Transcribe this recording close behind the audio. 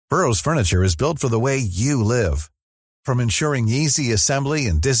Burrow's furniture is built for the way you live. From ensuring easy assembly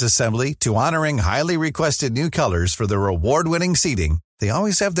and disassembly to honoring highly requested new colors for their award-winning seating, they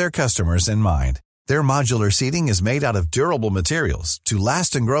always have their customers in mind. Their modular seating is made out of durable materials to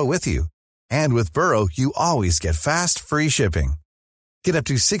last and grow with you. And with Burrow, you always get fast, free shipping. Get up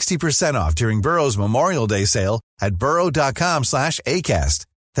to 60% off during Burrow's Memorial Day sale at burrow.com/ACAST.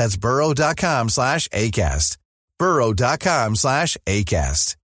 That's burrow.com/ACAST.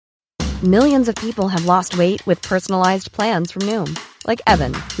 burrow.com/ACAST. Millions of people have lost weight with personalized plans from Noom. Like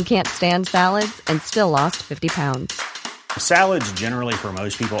Evan, who can't stand salads and still lost 50 pounds. Salads generally for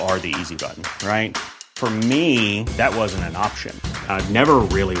most people are the easy button, right? For me, that wasn't an option. I never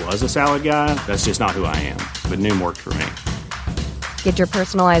really was a salad guy. That's just not who I am. But Noom worked for me. Get your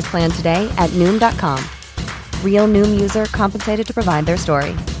personalized plan today at Noom.com. Real Noom user compensated to provide their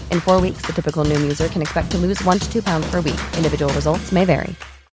story. In 4 weeks, the typical Noom user can expect to lose 1 to 2 pounds per week. Individual results may vary.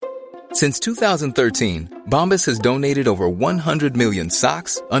 Since 2013, Bombas has donated over 100 million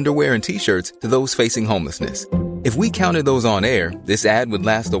socks, underwear, and T-shirts to those facing homelessness. If we counted those on air, this ad would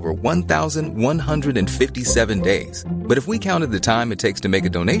last over 1,157 days. But if we counted the time it takes to make a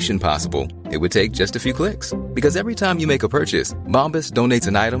donation possible, it would take just a few clicks. Because every time you make a purchase, Bombas donates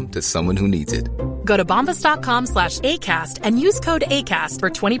an item to someone who needs it. Go to bombas.com/ACAST and use code ACAST for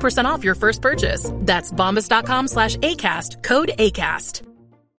 20% off your first purchase. That's bombas.com/ACAST, code ACAST.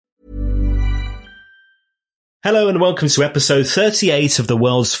 Hello and welcome to episode 38 of the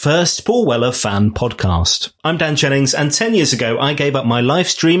world's first Paul Weller fan podcast. I'm Dan Jennings, and 10 years ago I gave up my live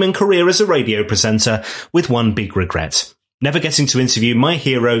stream and career as a radio presenter with one big regret: never getting to interview my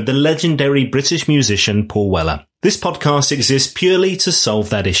hero, the legendary British musician Paul Weller. This podcast exists purely to solve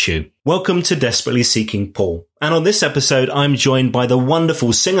that issue. Welcome to Desperately Seeking Paul. And on this episode I'm joined by the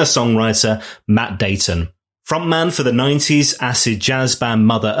wonderful singer-songwriter Matt Dayton. Frontman for the 90s acid jazz band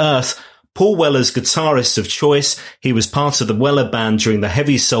Mother Earth, Paul Weller's guitarist of choice, he was part of the Weller Band during the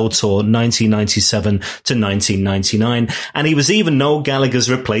Heavy Soul Tour 1997 to 1999, and he was even Noel Gallagher's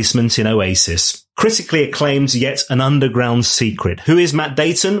replacement in Oasis. Critically acclaimed, yet an underground secret. Who is Matt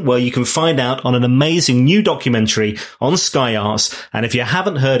Dayton? Well, you can find out on an amazing new documentary on Sky Arts, and if you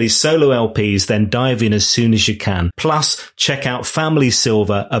haven't heard his solo LPs, then dive in as soon as you can. Plus, check out Family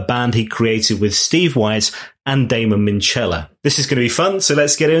Silver, a band he created with Steve White and Damon Minchella. This is going to be fun, so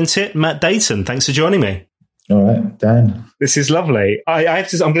let's get into it. Matt Dayton, thanks for joining me. All right, Dan. This is lovely. I'm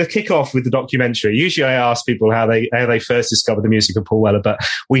going to kick off with the documentary. Usually I ask people how they first discovered the music of Paul Weller, but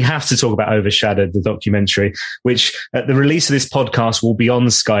we have to talk about Overshadowed, the documentary, which at the release of this podcast will be on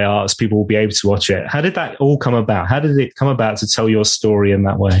Sky Arts. People will be able to watch it. How did that all come about? How did it come about to tell your story in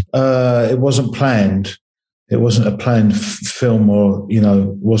that way? It wasn't planned. It wasn't a planned film, or,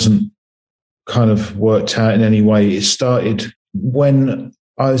 wasn't kind of worked out in any way. It started when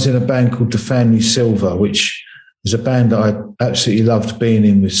I was in a band called The Family Silver, which is a band that I absolutely loved being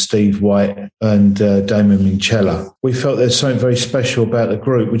in with Steve White and Damon Minchella. We felt there's something very special about the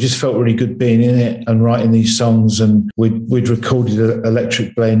group. We just felt really good being in it and writing these songs, and we'd recorded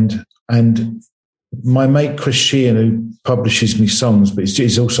Electric Blend. And my mate Chris Sheehan, who publishes me songs, but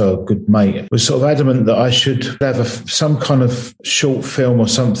he's also a good mate, was sort of adamant that I should have some kind of short film or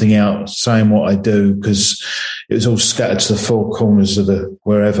something out saying what I do, because it was all scattered to the four corners of the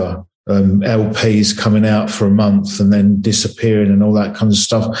wherever. LPs coming out for a month and then disappearing and all that kind of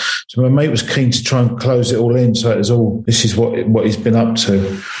stuff. So my mate was keen to try and close it all in. So it was all, this is what he's been up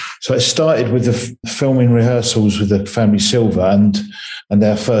to. So it started with the filming rehearsals with the Family Silver and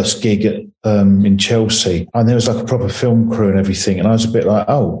our first gig in Chelsea. And there was like a proper film crew and everything. And I was a bit like,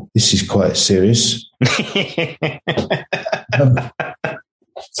 oh, this is quite serious.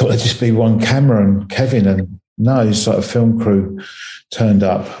 Thought it'd just be one camera and Kevin, and no, it's like a film crew turned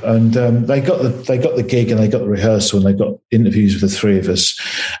up, and they got the gig and they got the rehearsal and they got interviews with the three of us,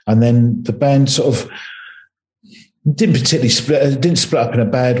 and then the band sort of didn't split up in a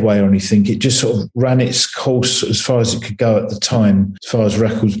bad way or anything. It just sort of ran its course as far as it could go at the time, as far as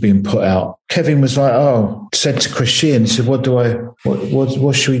records being put out. Kevin was like, said to Chris Sheehan, he said, what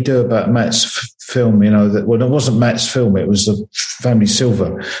should we do about Matt's film? It wasn't Matt's film, it was the Family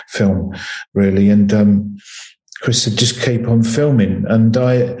Silver film, really. And Chris said, just keep on filming. And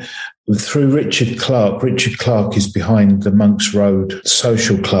through Richard Clark is behind the Monks Road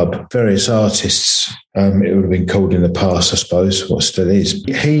Social Club, various artists, it would have been called in the past, I suppose, what still is.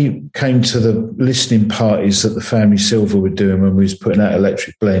 He came to the listening parties that the Family Silver were doing when we was putting out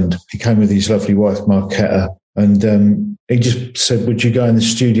Electric Blend. He came with his lovely wife, Marketta, And he just said, would you go in the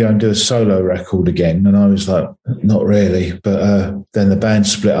studio and do a solo record again? And I was like, not really. But then the band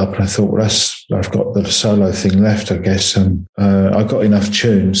split up and I thought, well, I've got the solo thing left, I guess. And I got enough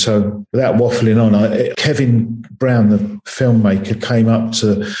tunes. So without waffling on, Kevin Brown, the filmmaker, came up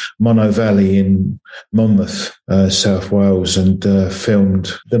to Monnow Valley in Monmouth, South Wales, and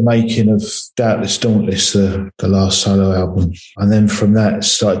filmed the making of Doubtless Dauntless, the last solo album. And then from that,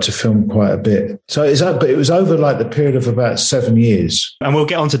 started to film quite a bit. So but it was over like the period of about 7 years. And we'll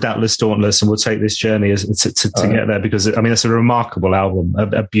get on to Doubtless Dauntless and we'll take this journey to get there, because I mean, it's a remarkable album,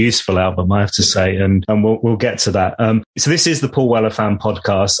 a beautiful album, I have to say, and we'll get to that. So this is the Paul Weller Fan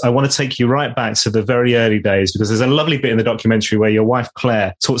Podcast. I want to take you right back to the very early days, because there's a lovely bit in the documentary where your wife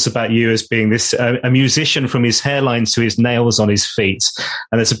Claire talks about you as being this a musician from his hairline to his nails on his feet,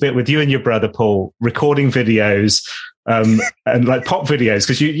 and there's a bit with you and your brother Paul recording videos. And like pop videos,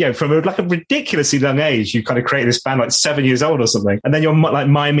 because you from like a ridiculously young age, you kind of create this band like 7 years old or something, and then you're like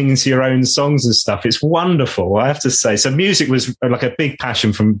miming into your own songs and stuff. It's wonderful, I have to say. So music was like a big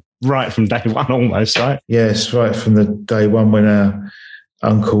passion from day one, almost, right? Yes, right from the day one when our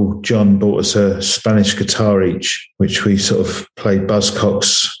Uncle John bought us a Spanish guitar each, which we sort of played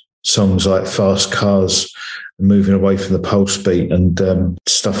Buzzcocks songs like Fast Cars, Moving Away from the Pulse Beat, and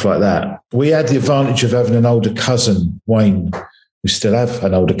stuff like that. We had the advantage of having an older cousin, Wayne. We still have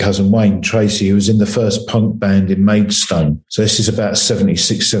an older cousin, Wayne Tracy, who was in the first punk band in Maidstone. So this is about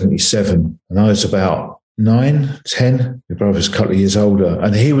 76, 77. And I was about 9, 10. My brother's a couple of years older.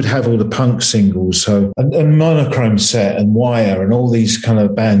 And he would have all the punk singles. So, and Monochrome Set and Wire and all these kind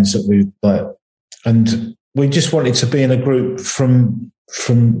of bands that we like. And we just wanted to be in a group from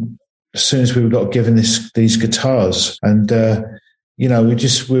as soon as we got given these guitars. And, we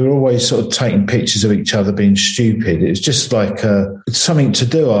were always sort of taking pictures of each other being stupid. It was just like it's something to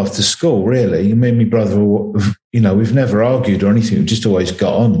do after school, really. Me and my brother, we've never argued or anything. We've just always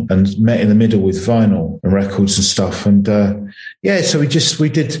got on and met in the middle with vinyl and records and stuff. And so we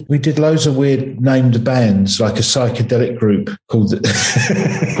did loads of weird named bands, like a psychedelic group called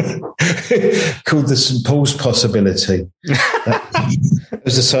called the St. Paul's Possibility. It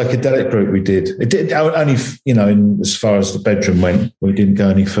was a psychedelic group we did. It did only, as far as the bedroom went. We didn't go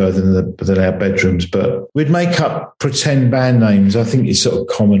any further than our bedrooms, but we'd make up pretend band names. I think it's sort of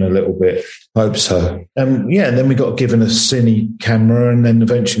common a little bit. I hope so. And then we got given a cine camera, and then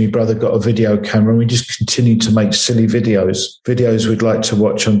eventually my brother got a video camera, and we just continued to make silly videos we'd like to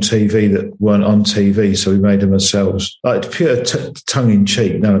watch on TV that weren't on TV, so we made them ourselves. Like pure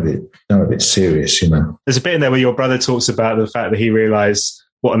tongue-in-cheek, none of it serious, There's a bit in there where your brother talks about the fact that he realised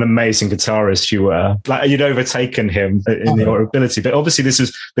what an amazing guitarist you were. Like you'd overtaken him in your ability. But obviously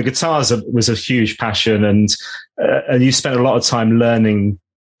the guitars was a huge passion, and you spent a lot of time learning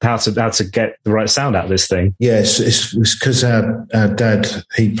how to get the right sound out of this thing. Yes, it's because our dad,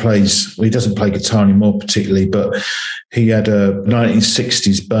 he doesn't play guitar anymore particularly, but he had a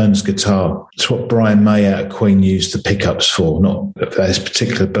 1960s Burns guitar. It's what Brian May out of Queen used the pickups for, not this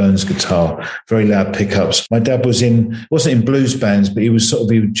particular Burns guitar. Very loud pickups. My dad wasn't in blues bands, but he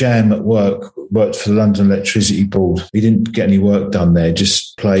would jam at work, worked for the London Electricity Board. He didn't get any work done there,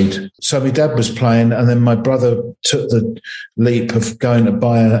 just played. So my dad was playing, and then my brother took the leap of going to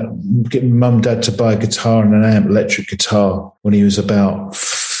getting mum and dad to buy a guitar and an amp, electric guitar, when he was about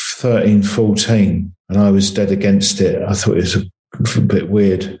 13, 14. And I was dead against it. I thought it was a bit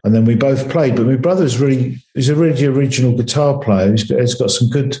weird. And then we both played, but my brother's he's a really original guitar player. He's got some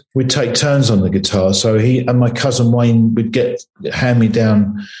good, we'd take turns on the guitar. So he and my cousin Wayne would get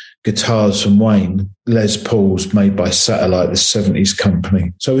hand-me-down guitars from Wayne, Les Pauls made by Satellite, the 70s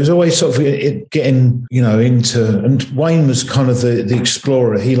company. So it was always sort of getting, into, and Wayne was kind of the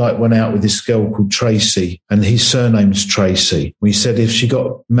explorer. He went out with this girl called Tracy, and his surname's Tracy. We said if she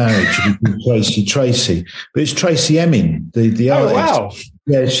got married, she'd be Tracy. But it's Tracy Emin, the artist. Wow.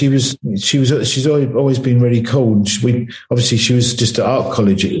 Yeah, she's always been really cool. And she was just at art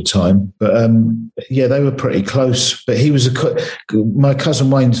college at the time, but they were pretty close. But he was my cousin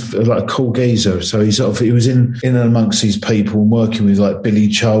Wayne's like a cool geezer, so he was in and amongst these people and working with like Billy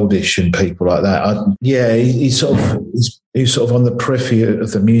Childish and people like that. He's sort of on the periphery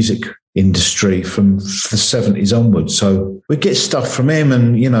of the music industry from the 70s onwards. So we get stuff from him,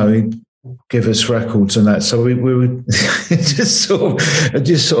 and he'd give us records and that. So we would just sort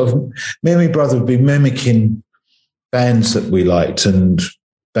of, me and my brother would be mimicking bands that we liked and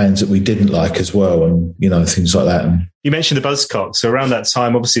bands that we didn't like as well, and things like that. And you mentioned the Buzzcocks. So around that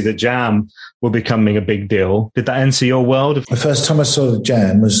time, obviously the Jam were becoming a big deal. Did that enter your world? The first time I saw the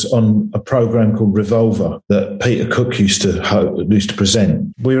Jam was on a program called Revolver that Peter Cook used to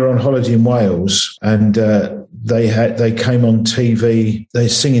present. We were on holiday in Wales, and they came on TV. They're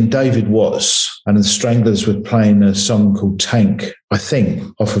singing David Watts, and the Stranglers were playing a song called Tank, I think,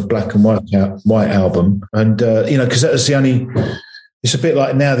 off of Black and White album. And because that was the only. It's a bit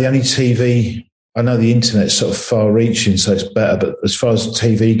like now the only TV. I know the internet's sort of far-reaching, so it's better. But as far as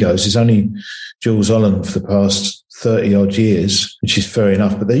TV goes, there's only Jools Holland for the past 30-odd years, which is fair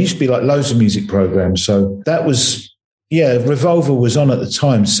enough. But there used to be like loads of music programs. So that was, Revolver was on at the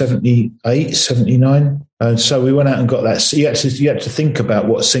time, 78, 79. And so we went out and got that. So you had to think about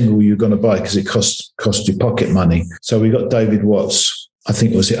what single you were going to buy because it cost you pocket money. So we got David Watts. I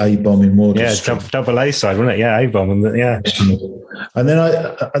think was it A-Bomb in Wardour. Yeah, double A side, wasn't it? Yeah, A-Bomb. Yeah. And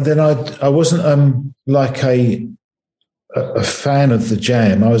then I wasn't like a fan of the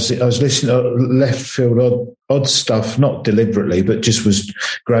Jam. I was listening to left field odd stuff, not deliberately, but just was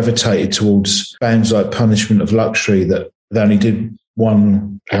gravitated towards bands like Punishment of Luxury that they only did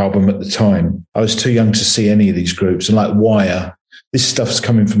one album at the time. I was too young to see any of these groups, and like Wire. This stuff's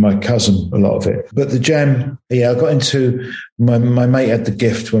coming from my cousin, a lot of it. But the Jam, I got into, my mate had the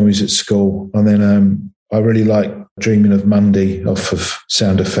Gift when we was at school. And then I really liked Dreaming of Monday off of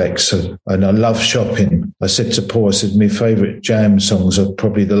Sound Effects. And I love Shopping. I said to Paul, my favourite Jam songs are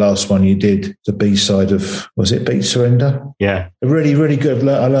probably the last one you did, the B-side of, was it Beat Surrender? Yeah. Really, really good.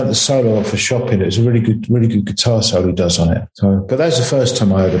 I learned the solo off of Shopping. It was a really good guitar solo he does on it. So, but that was the first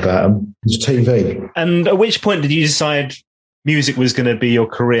time I heard about him. It was TV. And at which point did you decide music was going to be your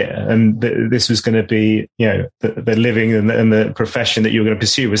career and this was going to be, the living and the profession that you were going to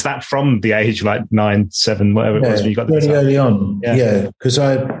pursue? Was that from the age like 9, 7, whatever it was when you got really early on? Yeah, because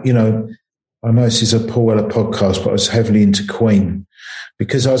I know this is a Paul Weller podcast, but I was heavily into Queen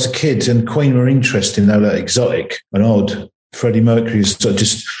because I was a kid and Queen were interesting. They were exotic and odd. Freddie Mercury was sort of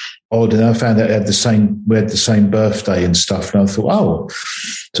just odd, and I found out we had the same birthday and stuff. And I thought,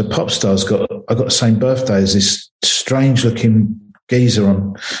 so pop stars I got the same birthday as this strange looking geezer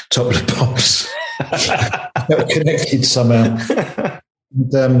on Top of the Pops. That were connected somehow.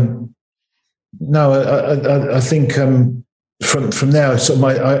 And, I think from there,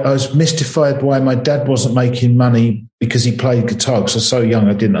 I was mystified why my dad wasn't making money because he played guitar. Because I was so young,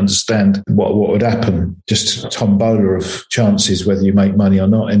 I didn't understand what would happen. Just a tombola of chances whether you make money or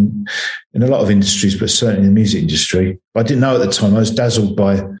not in a lot of industries, but certainly in the music industry. I didn't know at the time. I was dazzled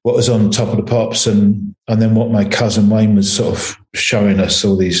by what was on Top of the Pops and then what my cousin Wayne was sort of showing us,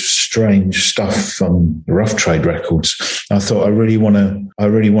 all these strange stuff on Rough Trade records. I thought I really want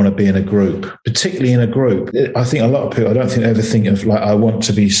to be in a group, particularly in a group. I think a lot of people, I don't think they ever think of like, I want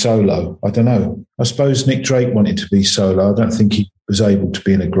to be solo. I don't know. I suppose Nick Drake wanted to be solo. I don't think he was able to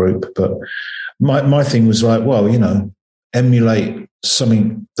be in a group, but my thing was like, emulate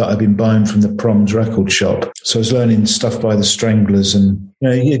something that I've been buying from the Proms record shop. So I was learning stuff by the Stranglers, and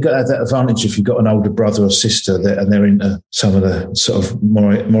you've got to have that advantage if you've got an older brother or sister and they're into some of the sort of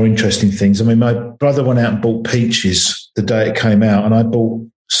more interesting things. I mean, my brother went out and bought Peaches the day it came out, and I bought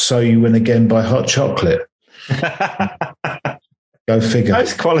So You Win Again by Hot Chocolate. Go figure.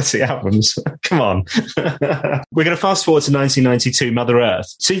 Those quality albums. Come on. We're going to fast forward to 1992, Mother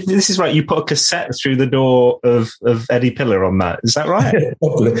Earth. So this is right. You put a cassette through the door of Eddie Pillar on that. Is that right?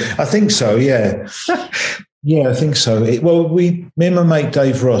 I think so, yeah. Yeah, I think so. Me and my mate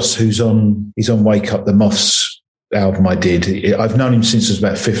Dave Ross, he's on Wake Up the Moths album I did. I've known him since I was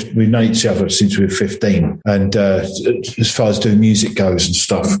about 15. We've known each other since we were 15. And as far as doing music goes and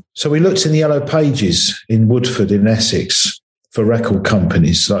stuff. So we looked in the Yellow Pages in Woodford in Essex for record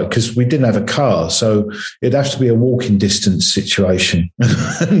companies, because we didn't have a car, so it'd have to be a walking distance situation.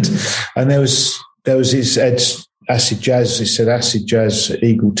 and there was his Ed's Acid Jazz. It said Acid Jazz,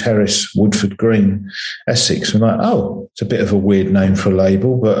 Eagle Terrace, Woodford Green, Essex. I'm like, it's a bit of a weird name for a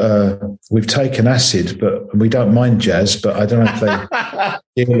label, but we've taken acid, but we don't mind jazz. But I don't know if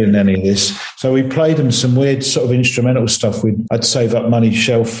they deal in any of this. So we played them some weird sort of instrumental stuff. I'd save up money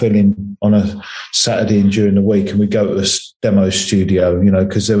shelf filling on a Saturday and during the week, and we'd go to a demo studio,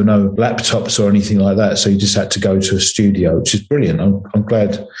 because there were no laptops or anything like that. So you just had to go to a studio, which is brilliant. I'm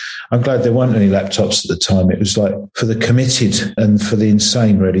glad there weren't any laptops at the time. It was like for the committed and for the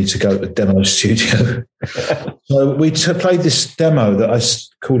insane, really, to go to a demo studio. So we played this demo that I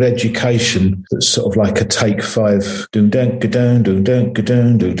called Education. That's sort of like a take 5, doom dun gadun, doom dun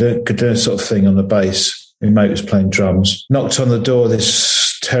gadun, doom dun gadun sort of thing on the bass. My mate was playing drums. Knocked on the door of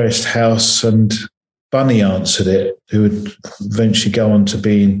this terraced house, and Bunny answered it, who would eventually go on to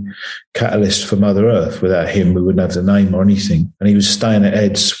being catalyst for Mother Earth. Without him, we wouldn't have the name or anything. And he was staying at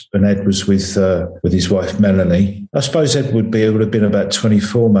Ed's, and Ed was with his wife Melanie. I suppose Ed would have been about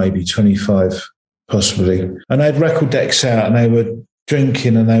 24, maybe 25, possibly. And they had record decks out, and they were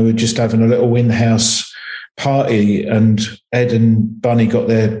drinking, and they were just having a little in-house party, and Ed and Bunny got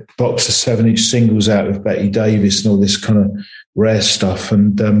their box of 7-inch singles out with Betty Davis and all this kind of rare stuff.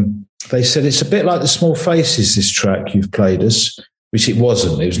 And they said, it's a bit like the Small Faces, this track you've played us, which it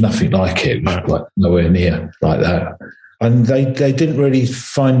wasn't. It was nothing like it. It was like nowhere near like that. And they didn't really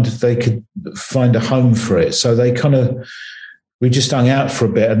find they could find a home for it. So we just hung out for a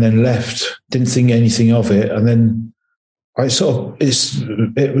bit and then left, didn't think anything of it. And then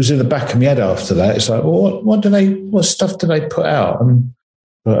it was in the back of my head after that. It's like, well, what stuff do they put out?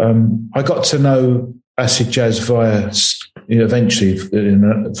 But I got to know acid jazz via, eventually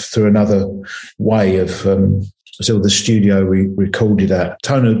through another way of, so the studio we recorded at.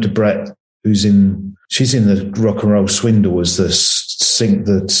 Tona Debrett, she's in the Rock and Roll Swindle, was the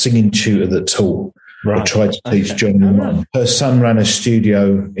singing tutor that taught. Right. I tried to teach Johnny Martin. Her son ran a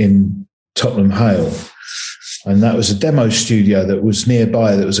studio in Tottenham Hale, and that was a demo studio that was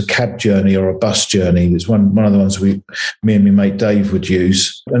nearby. That was a cab journey or a bus journey. It was one of the ones me and my mate Dave would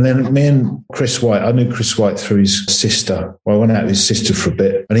use. And then me and Chris White, I knew Chris White through his sister. Well, I went out with his sister for a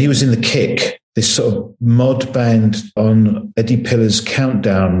bit, and he was in the Kick, this sort of mod band on Eddie Pillar's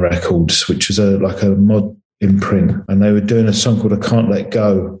Countdown Records, which was like a mod imprint. And they were doing a song called I Can't Let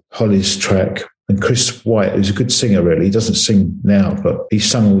Go, Holly's track. And Chris White, who's a good singer, really. He doesn't sing now, but he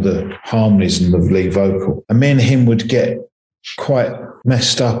sung all the harmonies and the lead vocal. And me and him would get quite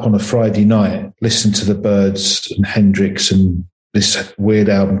messed up on a Friday night, listen to the Byrds and Hendrix and this weird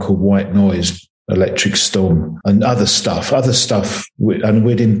album called White Noise, Electric Storm, and other stuff. And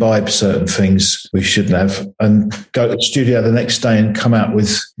we'd imbibe certain things we shouldn't have, and go to the studio the next day and come out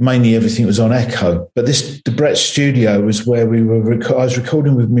with mainly everything was on Echo. But this Debrett studio was where I was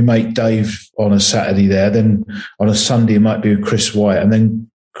recording with my mate Dave on a Saturday there. Then on a Sunday it might be with Chris White, and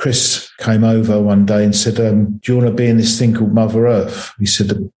then Chris came over one day and said, do you want to be in this thing called Mother Earth? He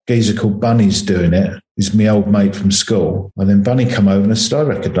said, a geezer called Bunny's doing it. He's my old mate from school. And then Bunny came over and said, I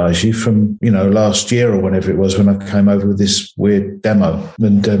recognise you from, last year or whenever it was when I came over with this weird demo.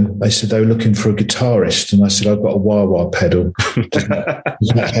 And they said they were looking for a guitarist. And I said, I've got a wah-wah pedal. Does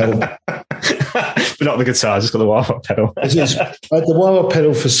that help? But not the guitar, just got the wah-wah pedal. I had the wah-wah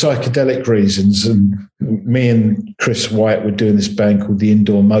pedal for psychedelic reasons. And me and Chris White were doing this band called the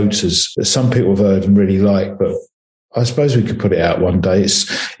Indoor Motors that some people have heard and really like, but I suppose we could put it out one day.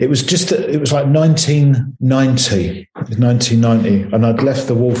 It was like 1990, and I'd left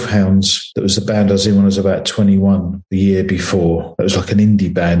the Wolfhounds. That was the band I was in when I was about 21 the year before. It was like an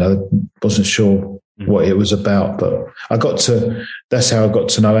indie band. I wasn't sure what it was about, but that's how I got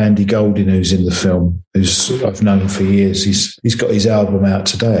to know Andy Golding, who's in the film, who's I've known for years. He's got his album out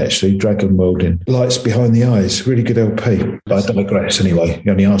today, actually, Dragon Welding, Lights Behind the Eyes, really good LP. But I digress anyway.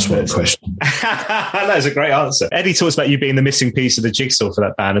 You only asked one question. That was a great answer. Eddie talks about you being the missing piece of the jigsaw for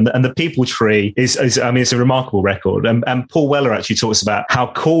that band, and the People Tree is it's a remarkable record. And Paul Weller actually talks about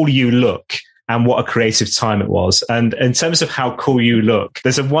how cool you look and what a creative time it was. And in terms of how cool you look,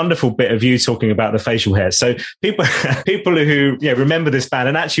 there's a wonderful bit of you talking about the facial hair. So people who remember this band,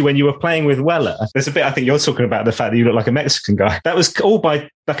 and actually when you were playing with Weller, there's a bit I think you're talking about the fact that you look like a Mexican guy. That was all by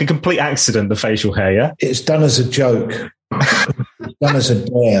like a complete accident, the facial hair, yeah? It's done as a joke. It's done as a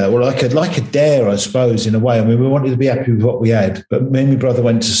dare. Well, like a dare, I suppose, in a way. I mean, we wanted to be happy with what we had. But me and my brother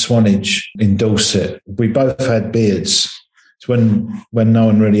went to Swanage in Dorset. We both had beards. It's when no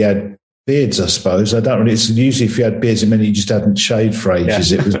one really had beards, I suppose. It's usually if you had beards, it meant you just hadn't shaved for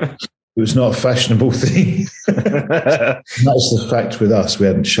ages. Yeah. It was not a fashionable thing. That's the fact with us. We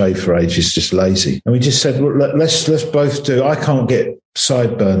hadn't shaved for ages, just lazy. And we just said, well, let's both do. I can't get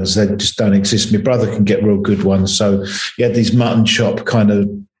sideburns. They just don't exist. My brother can get real good ones. So he had these mutton chop kind of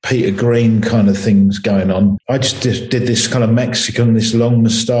Peter Green kind of things going on. I just did this kind of Mexican, this long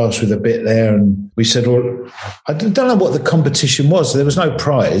moustache with a bit there. And we said, well, I don't know what the competition was. There was no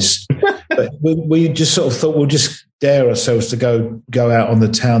prize. But we just sort of thought we'll just dare ourselves to go out on the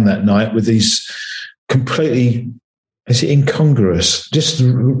town that night with these completely, is it incongruous, just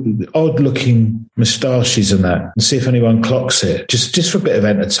odd-looking moustaches and that, and see if anyone clocks it. Just for a bit of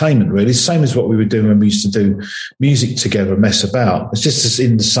entertainment, really. Same as what we were doing when we used to do music together, mess about. It's just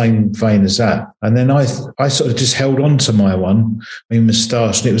in the same vein as that. And then I sort of just held on to my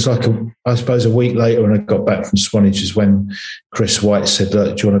moustache, and it was like I suppose a week later when I got back from Swanage is when Chris White said,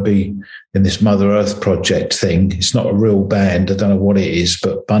 look, do you want to be in this Mother Earth project thing. It's not a real band. I don't know what it is,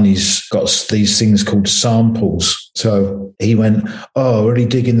 but Bunny's got these things called samples. So he went, oh, really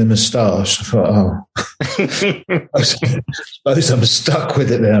digging the moustache. I thought, I suppose I'm stuck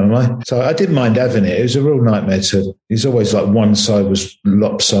with it now, am I? So I didn't mind having it. It was a real nightmare it's always like one side was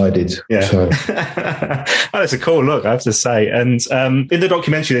lopsided. Yeah. So. That's a cool look, I have to say. And in the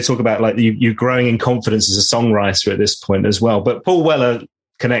documentary, they talk about like you growing in confidence as a songwriter at this point as well. But Paul Weller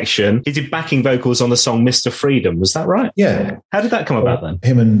connection, he did backing vocals on the song Mr. Freedom. Was that right? Yeah. How did that come about then?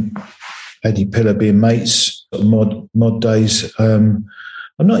 Him and Eddie Pillar being mates, mod days. I'm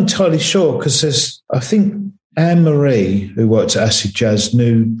not entirely sure because I think Anne-Marie, who worked at Acid Jazz,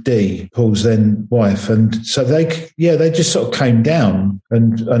 knew Dee, Paul's then wife. And so they just sort of came down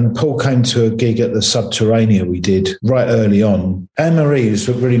and Paul came to a gig at the Subterranea we did right early on. Anne-Marie was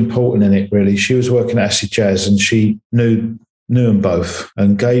really important in it, really. She was working at Acid Jazz and she knew them both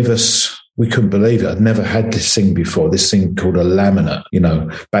and gave us, we couldn't believe it. I'd never had this thing before, this thing called a laminate,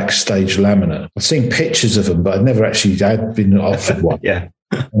 backstage laminate. I'd seen pictures of them, but I'd never actually had been offered one. Yeah.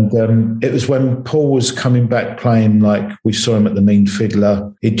 And it was when Paul was coming back playing, like we saw him at the Mean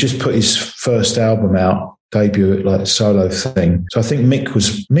Fiddler. He'd just put his first album out, debut, like solo thing. So I think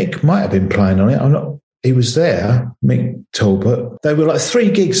Mick might have been playing on it. He was there, Mick Talbot. They were like 3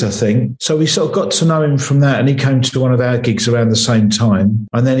 gigs, I think. So we sort of got to know him from that. And he came to one of our gigs around the same time.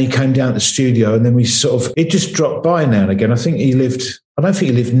 And then he came down to the studio and then he just dropped by now and again. I don't think he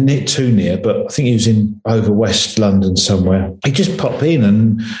lived too near, but I think he was in over West London somewhere. He'd just pop in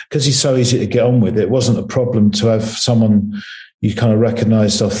and because he's so easy to get on with, it wasn't a problem to have someone you kind of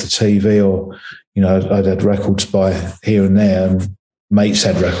recognised off the TV or, I'd had records by here and there and mates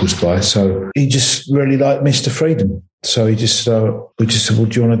had records by. So he just really liked Mr. Freedom. So we just said, well, do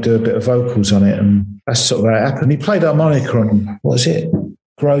you want to do a bit of vocals on it? And that's sort of how it happened. He played harmonica on, what was it?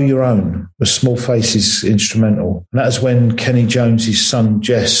 Grow Your Own, a Small Faces instrumental. And that was when Kenny Jones's son,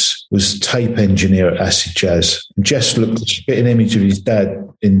 Jess, was tape engineer at Acid Jazz. And Jess looked a spitting image of his dad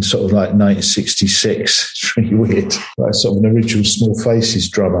in sort of like 1966. It's really weird. Like sort of an original Small Faces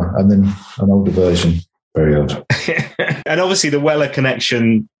drummer and then an older version. Very odd. And obviously the Weller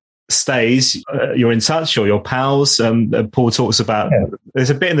connection stays. You're in touch or you're pals. Paul talks about, there's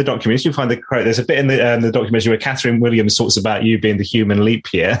a bit in the documentary, you find the quote, there's a bit in the documentary where Catherine Williams talks about you being the human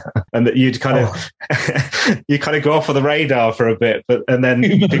leap year and that you'd kind of, you kind of go off on the radar for a bit, and then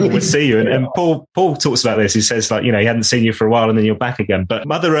people would see you. And Paul talks about this. He says like, he hadn't seen you for a while and then you're back again. But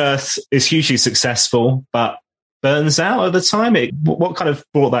Mother Earth is hugely successful, but burns out at the time. What kind of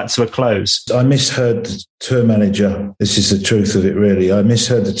brought that to a close? I misheard the tour manager. This is the truth of it, really. I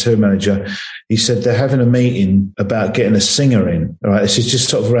misheard the tour manager. He said they're having a meeting about getting a singer in. All right, this is just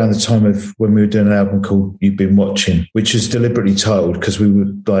sort of around the time of when we were doing an album called You've Been Watching, which is deliberately titled because we were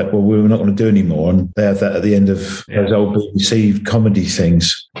like, well, we were not going to do any more. And they have that at the end of those old BBC comedy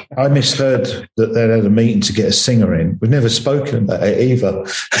things. I misheard that they had a meeting to get a singer in. We've never spoken about it either.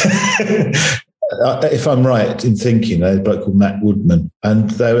 If I'm right in thinking, a bloke called Matt Woodman, and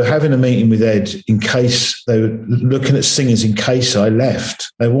they were having a meeting with Ed in case they were looking at singers in case I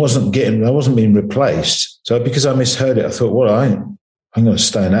left. I wasn't being replaced. So because I misheard it, I thought, well, I'm going to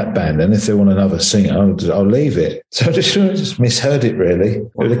stay in that band. And if they want another singer, I'll leave it. So I just misheard it, really.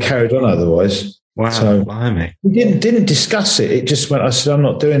 It would have carried on otherwise. Wow, so blimey. We didn't discuss it. It just went, I said, I'm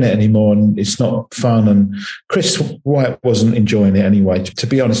not doing it anymore and it's not fun. And Chris White wasn't enjoying it anyway, to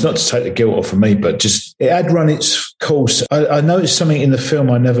be honest, not to take the guilt off of me, but just it had run its course. I noticed something in the film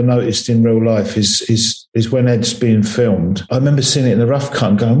I never noticed in real life is when Ed's being filmed. I remember seeing it in the rough cut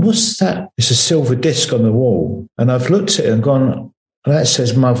and going, what's that? It's a silver disc on the wall. And I've looked at it and gone, that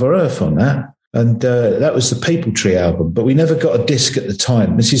says Mother Earth on that. And that was the People Tree album, but we never got a disc at the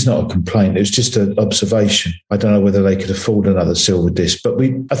time. This is not a complaint. It was just an observation. I don't know whether they could afford another silver disc, but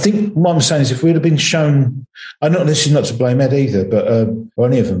I think what I'm saying is if we'd have been shown, this is not to blame Ed either, but or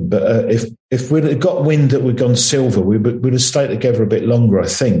any of them, but if we'd have got wind that we'd gone silver, we'd have stayed together a bit longer, I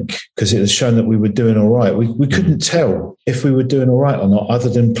think, because it has shown that we were doing all right. We couldn't tell if we were doing all right or not, other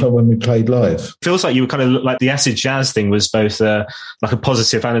than when we played live. It feels like you were kind of like the Acid Jazz thing was both like a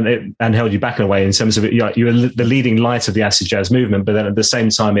positive and held you back in a way in terms of it. You were the leading light of the Acid Jazz movement, but then at the same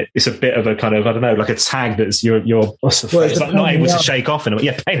time, it's a bit of a kind of, I don't know, like a tag that's you're it's like not able to shake off in a way.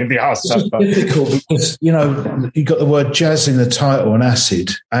 Yeah, pain in the arse. It's difficult because, you got the word jazz in the title and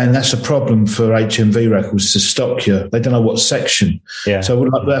acid, and that's a problem for HMV Records to stock you. They don't know what section. Yeah. So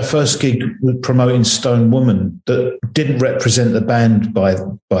like our first gig was promoting Stone Woman that didn't represent the band by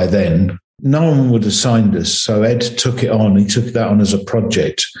then. no one would have signed us. So Ed took it on. He took that on as a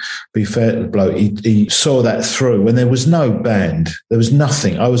project. Be fair to the bloke, he saw that through. When there was no band, there was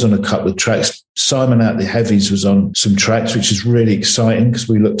nothing. I was on a couple of tracks. Simon out the Heavies was on some tracks, which is really exciting because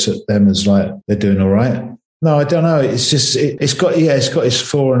we looked at them as like, they're doing all right. No, I don't know. It's just, it's got its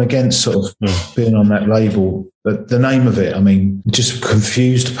for and against sort of being on that label. But the name of it, I mean, just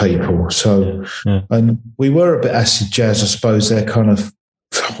confused people. So, and we were a bit acid jazz, I suppose. They're kind of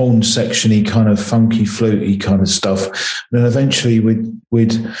horn section-y, kind of funky, fluty kind of stuff. And then eventually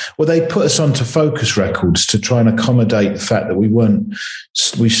they put us onto Focus Records to try and accommodate the fact that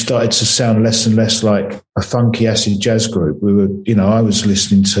we started to sound less and less like a funky acid jazz group. We were, I was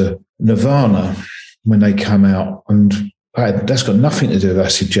listening to Nirvana when they came out, and that's got nothing to do with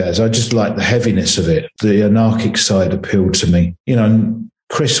acid jazz. I just like the heaviness of it. The anarchic side appealed to me. And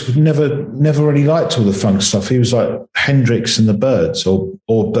Chris never really liked all the funk stuff. He was like Hendrix and the Byrds,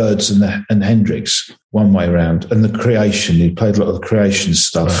 or Byrds and Hendrix, one way around. And the Creation, he played a lot of the Creation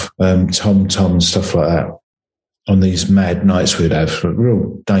stuff, Tom and stuff like that. On these mad nights we'd have,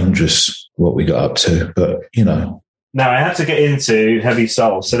 real dangerous what we got up to. But Now I have to get into Heavy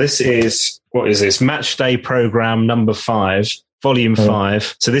Soul. So this is, what is this? Match Day Program number 5, volume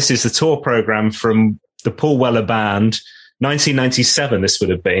 5. So this is the tour program from the Paul Weller Band, 1997 this would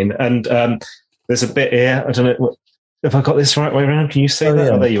have been. And there's a bit here, I don't know, if I got this right way around, can you see that? Yeah.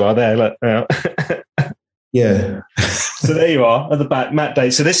 Oh, there you are, there, look. Yeah. So there you are at the back, Matt Day.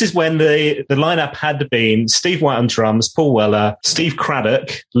 So this is when the lineup had been Steve White on drums, Paul Weller, Steve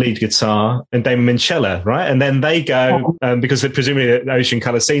Craddock, lead guitar, and Damon Minchella, right? And then they go, because presumably Ocean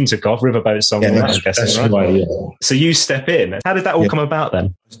Colour Scene took off, Riverboat song, I'm guessing, right? Yeah. So you step in. How did that all come about then?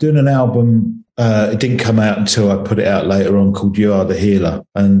 I was doing an album, it didn't come out until I put it out later on, called You Are the Healer.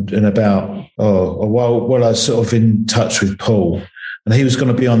 And in about, while I was sort of in touch with Paul, and he was going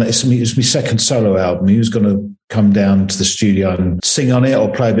to be on it. It was my second solo album. He was going to come down to the studio and sing on it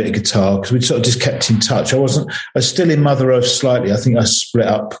or play a bit of guitar, because we'd sort of just kept in touch. I was still in Mother Earth slightly. I think I split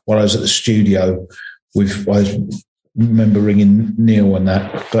up while I was at the studio I remember ringing Neil on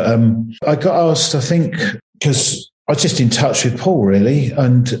that. But I got asked, I think, because I was just in touch with Paul, really,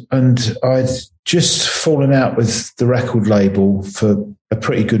 and I'd just fallen out with the record label for a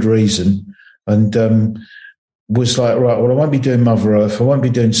pretty good reason. And was like, right, well, I won't be doing Mother Earth. I won't be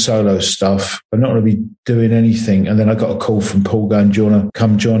doing solo stuff. I'm not going to be doing anything. And then I got a call from Paul going, do you want to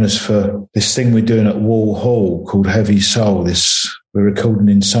come join us for this thing we're doing at Wall Hall called Heavy Soul? We're recording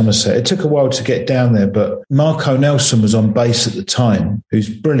in Somerset. It took a while to get down there, but Marco Nelson was on bass at the time, who's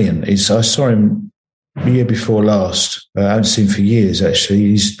brilliant. I saw him the year before last. I haven't seen him for years, actually.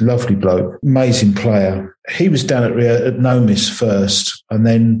 He's a lovely bloke, amazing player. He was down at Nomis first, and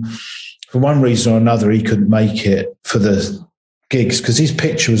then for one reason or another, he couldn't make it for the gigs because his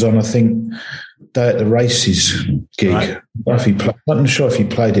picture was on, I think, Day at the Races gig. Right. I'm not sure if he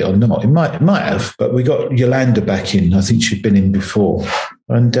played it or not. He might have, but we got Yolanda back in. I think she'd been in before.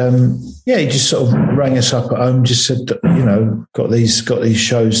 And he just sort of rang us up at home, just said, got these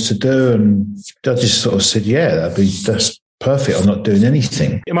shows to do. And I just sort of said, yeah, that's perfect. I'm not doing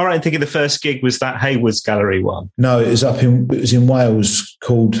anything. Am I right in thinking the first gig was that Haywards Gallery one? No, it was in Wales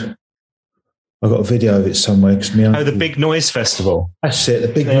called... I got a video of it somewhere. The Big Noise Festival. That's it,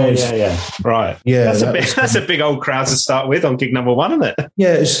 the Big Noise. Yeah. Right. Yeah, that's a big old crowd to start with on gig number 1, isn't it?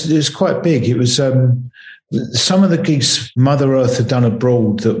 Yeah, it was quite big. It was some of the gigs Mother Earth had done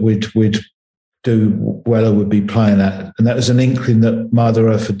abroad that we'd do Weller would be playing at, and that was an inkling that Mother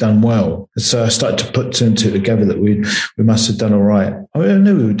Earth had done well. And so I started to put 2 and 2 together that we must have done all right. I mean, I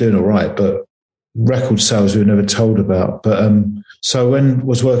knew we were doing all right, but record sales we were never told about. But so when I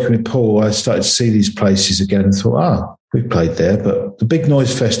was working with Paul, I started to see these places again and thought, we played there. But the Big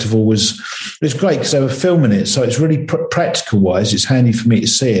Noise Festival was great because they were filming it. So it's really practical-wise, it's handy for me to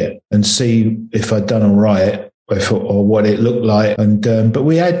see it and see if I'd done all right or what it looked like. And but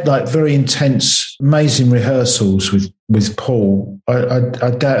we had like very intense, amazing rehearsals with Paul.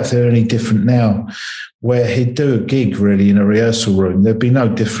 I doubt if they're any different now, where he'd do a gig really in a rehearsal room. There'd be no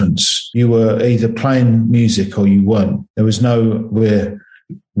difference. You were either playing music or you weren't. There was no, we're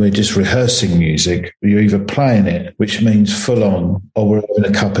just rehearsing music. You're either playing it, which means full on, or we're having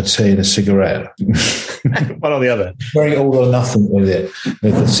a cup of tea and a cigarette. One or the other. Very all or nothing with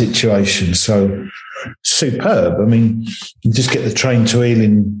the situation. So superb. I mean, you just get the train to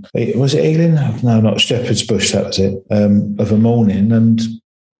Ealing. Was it Ealing? No, not Shepherd's Bush, that was it, of a morning, and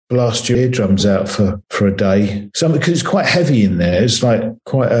blast your eardrums out for a day. So because it's quite heavy in there, it's like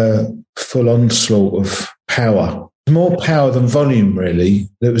quite a full onslaught of power. more power than volume, really.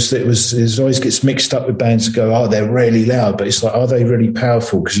 It always gets mixed up with bands that go, oh, they're really loud, but it's like, are they really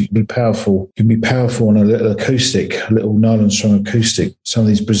powerful? Because you can be powerful on a little acoustic, a little nylon strung acoustic. Some of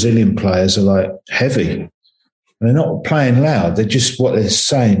these Brazilian players are like heavy, and they're not playing loud. They're just, what they're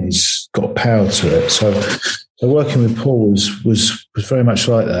saying is got power to it. So working with Paul was very much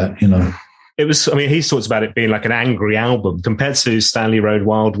like that, you know. It was, I mean, he talks about it being like an angry album compared to Stanley Road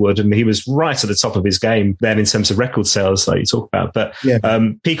Wildwood, and he was right at the top of his game then in terms of record sales, like you talk about. But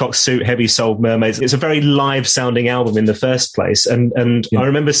Peacock Suit, Heavy Soul Mermaids, it's a very live-sounding album in the first place. And I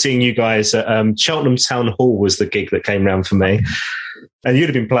remember seeing you guys at Cheltenham Town Hall was the gig that came round for me. And you'd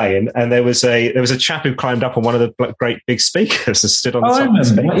have been playing, and there was a chap who climbed up on one of the great big speakers and stood on the top of the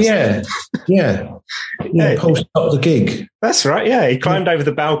speakers. Yeah. Paul stopped the gig. That's right. Yeah, he climbed over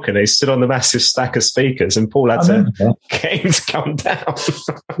the balcony, stood on the massive stack of speakers, and Paul had to get him to come down.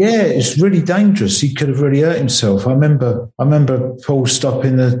 Yeah, it's really dangerous. He could have really hurt himself. I remember Paul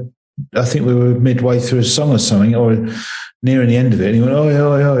stopping I think we were midway through a song or something, or nearing the end of it, and he went,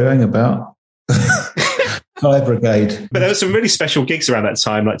 "Oh, hang about." Fire Brigade. But there were some really special gigs around that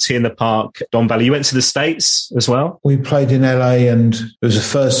time, like Tea in the Park, Don Valley. You went to the States as well? We played in LA, and it was a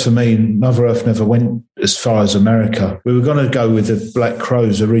first for me. Mother Earth never went as far as America. We were going to go with the Black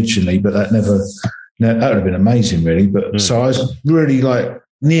Crowes originally, but that would have been amazing, really. But so I was really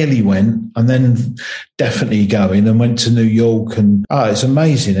nearly went, and then definitely going, and went to New York, and it's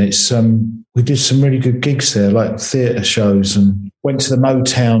amazing. It's we did some really good gigs there, like theatre shows, and went to the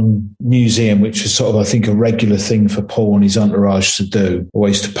Motown Museum, which is sort of, I think, a regular thing for Paul and his entourage to do,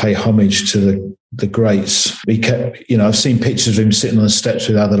 always to pay homage to the greats. He kept, I've seen pictures of him sitting on the steps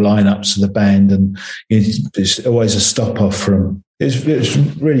with other lineups of the band, and it's always a stop off for him. It was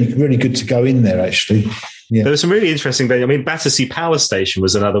really, really good to go in there, actually. Yeah. There was some really interesting things. I mean, Battersea Power Station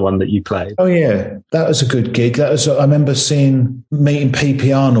was another one that you played. Oh, yeah. That was a good gig. I remember meeting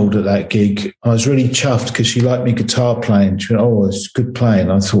P.P. Arnold at that gig. I was really chuffed because she liked me guitar playing. She went, "Oh, it's good playing."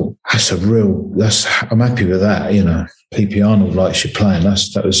 I thought, I'm happy with that, P.P. Arnold likes you playing.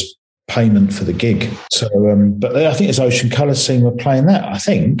 That was payment for the gig. So, but I think it's Ocean Colour Scene were playing that, I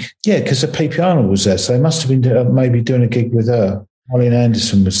think. Yeah, because the P.P. Arnold was there. So they must have been maybe doing a gig with her. Colleen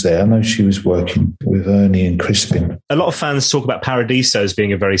Anderson was there. I know she was working with Ernie and Crispin. A lot of fans talk about Paradiso as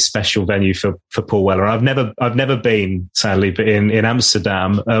being a very special venue for Paul Weller. I've never been, sadly, but in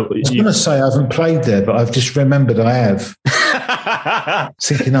Amsterdam. I was going to say I haven't played there, but I've just remembered I have.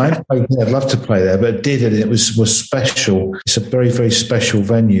 Thinking I haven't played there. I'd love to play there, but I did, and it was special. It's a very, very special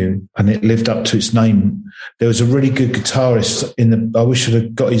venue, and it lived up to its name. There was a really good guitarist I wish I'd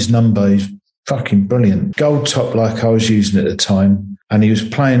have got his number. He's fucking brilliant. Gold top like I was using at the time. And he was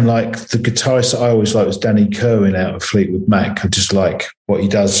playing like the guitarist that I always liked was Danny Kerwin out of Fleetwood Mac. I just like what he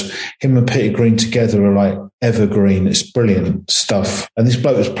does. Him and Peter Green together are like evergreen. It's brilliant stuff. And this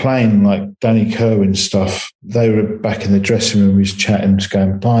bloke was playing like Danny Kerwin stuff. They were back in the dressing room. We was chatting, just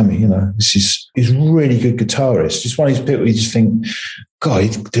going, blimey, he's a really good guitarist. It's one of these people you just think, God,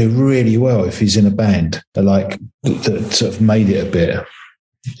 he'd do really well if he's in a band that sort of made it a bit.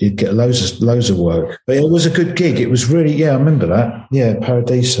 You'd get loads of work. But it was a good gig. It was really, I remember that. Yeah,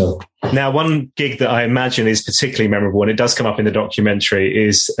 Paradiso. Now, one gig that I imagine is particularly memorable, and it does come up in the documentary,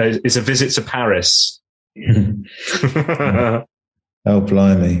 is a visit to Paris. Oh,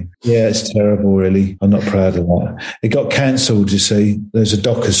 blimey. Yeah, it's terrible, really. I'm not proud of that. It got cancelled, you see. There's a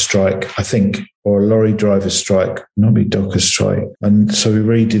dockers strike, I think, or a lorry driver strike, not a dockers strike. And so we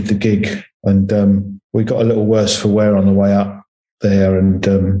redid the gig, and we got a little worse for wear on the way up there, and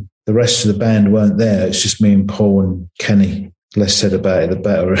the rest of the band weren't there. It's just me and Paul and Kenny. Less said about it, the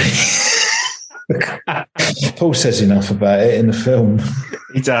better. Paul says enough about it in the film.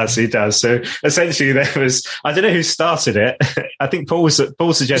 He does. So essentially, there was, I don't know who started it. I think Paul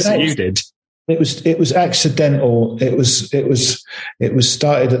suggested you did. It was accidental. It was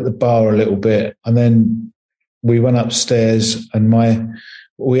started at the bar a little bit, and then we went upstairs, and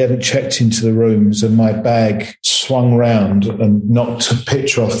we hadn't checked into the rooms, and my bag swung round and knocked a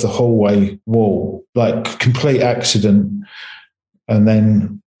picture off the hallway wall, like complete accident. And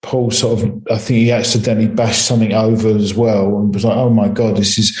then Paul I think he accidentally bashed something over as well, and was like, "Oh my God,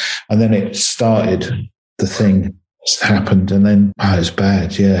 this is," and then it started, the thing happened, and then it was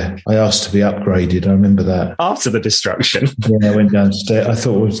bad. Yeah. I asked to be upgraded. I remember that. After the destruction. Yeah, I went downstairs. I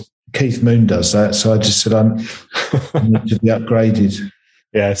thought it was Keith Moon does that. So I just said, I need to be upgraded.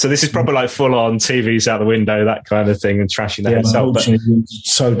 Yeah, so this is probably like full on TVs out the window, that kind of thing, and trashing the hotel. But it was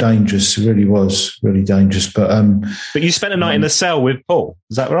so dangerous. It really was really dangerous. But you spent a night in a cell with Paul.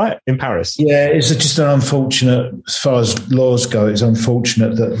 Is that right? In Paris? Yeah, it's just an unfortunate, as far as laws go, it's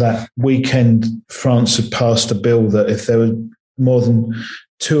unfortunate that weekend France had passed a bill that if there were more than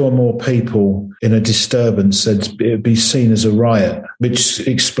 2 or more people in a disturbance, it would be seen as a riot, which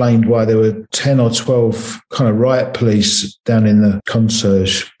explained why there were 10 or 12 kind of riot police down in the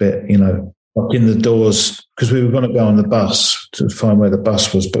concierge bit, up in the doors, because we were going to go on the bus to find where the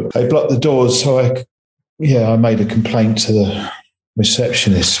bus was, but they blocked the doors. So I made a complaint to the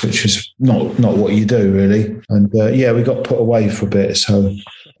receptionist, which was not what you do really. And we got put away for a bit. So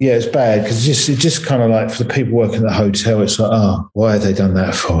yeah, it's bad because it just kind of like for the people working at the hotel, it's like, why have they done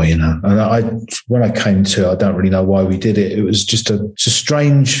that for? And when I came to, I don't really know why we did it. It was just a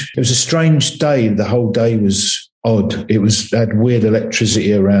strange day. The whole day was odd. It had weird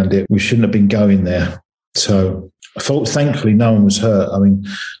electricity around it. We shouldn't have been going there. So I thought, thankfully, no one was hurt. I mean,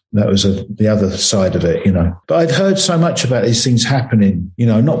 that was the other side of it, But I'd heard so much about these things happening,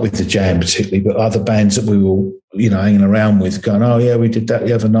 not with the Jam particularly, but other bands that we were, hanging around with, going, oh, yeah, we did that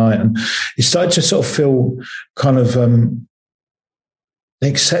the other night. And it started to sort of feel kind of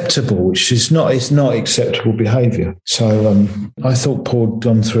acceptable, which is not acceptable behaviour. So I thought Paul had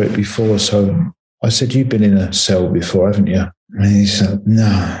gone through it before. So I said, you've been in a cell before, haven't you? And he said,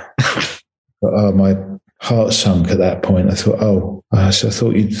 no. But my heart sunk at that point. I thought, so I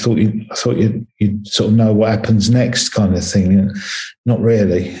thought you'd sort of know what happens next, kind of thing. Not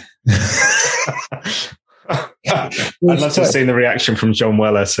really. I'd love to have seen the reaction from John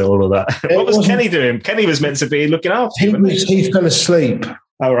Weller to all of that. What was Kenny doing? Kenny was meant to be looking after you. He fell asleep.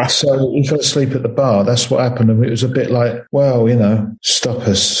 Oh, right. So he fell asleep at the bar. That's what happened. And it was a bit like, well, stop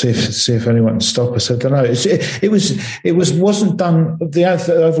us. See if anyone can stop us. I don't know. It wasn't done. The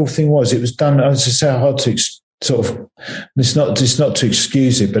overall thing was, it was done. As I say, hard to sort of. It's not to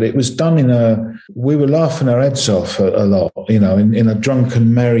excuse it, but it was done we were laughing our heads off a lot, in a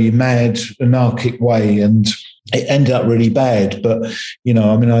drunken, merry, mad, anarchic way, and it ended up really bad. But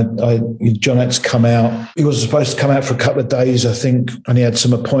John had to come out. He was supposed to come out for a couple of days, I think, and he had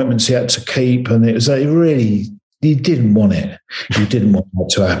some appointments he had to keep, and it was really. He didn't want it. He didn't want that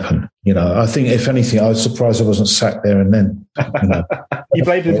to happen. I think, if anything, I was surprised I wasn't sacked there and then. You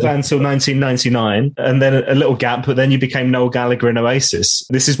played with the band until 1999, and then a little gap, but then you became Noel Gallagher in Oasis.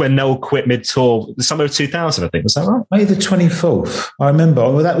 This is when Noel quit mid-tour, the summer of 2000, I think. Was that right? May the 24th. I remember.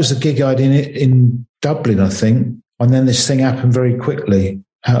 Well, that was a gig I did in Dublin, I think. And then this thing happened very quickly,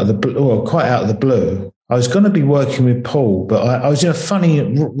 quite out of the blue. I was going to be working with Paul, but I was in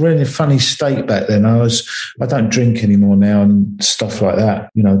a really funny state back then. I don't drink anymore now and stuff like that.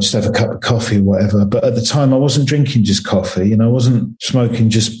 Just have a cup of coffee or whatever. But at the time, I wasn't drinking just coffee. I wasn't smoking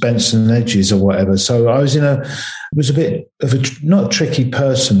just Benson and Hedges or whatever. So I was was a bit of not a tricky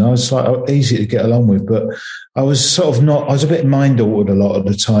person. I was like easy to get along with, but I was I was a bit mind-altered a lot of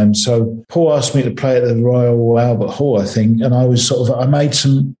the time. So Paul asked me to play at the Royal Albert Hall, I think, and I made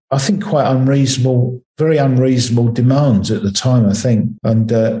some, I think, quite very unreasonable demands at the time, I think. And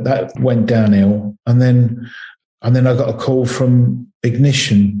that went downhill. And then I got a call from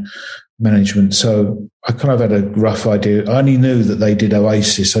Ignition management. So I kind of had a rough idea. I only knew that they did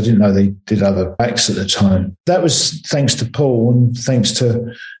Oasis. I didn't know they did other acts at the time. That was thanks to Paul and thanks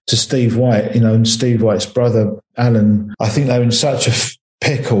to Steve White, and Steve White's brother, Alan. I think they were in such a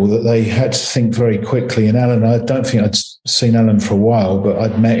pickle that they had to think very quickly. And Alan, I don't think I'd seen Alan for a while, but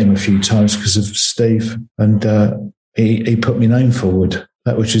I'd met him a few times because of Steve. And he put my name forward.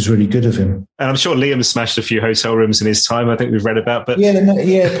 Which is really good of him. And I'm sure Liam smashed a few hotel rooms in his time, I think we've read about. But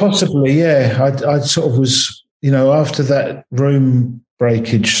yeah, possibly, yeah. I sort of was, after that room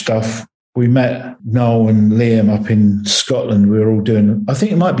breakage stuff, we met Noel and Liam up in Scotland. We were all doing, I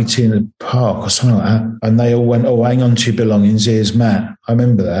think it might be Tea in the Park or something like that. And they all went, hang on to your belongings, here's Matt. I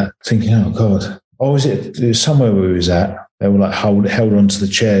remember that, thinking, oh, God. Or was it was somewhere we was at? They were like held onto the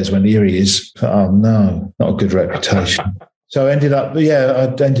chairs when here he is. Oh, no, not a good reputation. So I ended up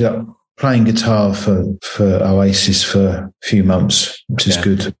playing guitar for Oasis for a few months, which is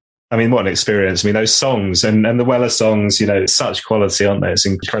good. I mean, what an experience. I mean, those songs and the Weller songs, it's such quality, aren't they? It's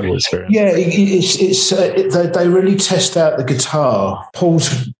an incredible experience. Yeah, they really test out the guitar.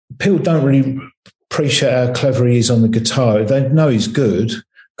 People don't really appreciate how clever he is on the guitar. They know he's good, of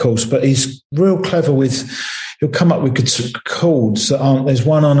course, but he's real clever he'll come up with chords that aren't, there's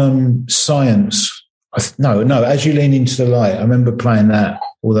one on Science. No, As You Lean Into the Light. I remember playing that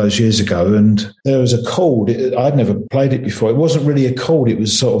all those years ago, and there was a chord. I'd never played it before. It wasn't really a chord. It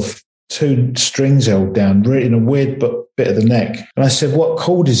was sort of 2 strings held down, in a weird bit of the neck. And I said, what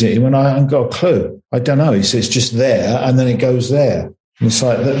chord is it? He went, I haven't got a clue. I don't know. He said, it's just there, and then it goes there. And it's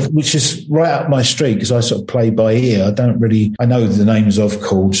like, which is right up my street, because I sort of play by ear. I know the names of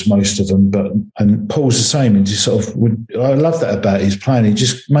chords, most of them, and Paul's the same. He just sort of I love that about his playing. He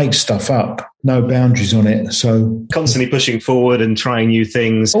just makes stuff up, no boundaries on it. So constantly pushing forward and trying new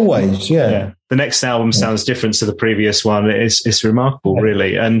things. Always, yeah. The next album sounds different to the previous one. It's remarkable,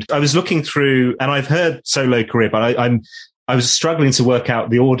 really. And I was looking through, and I've heard Solo Career, but I was struggling to work out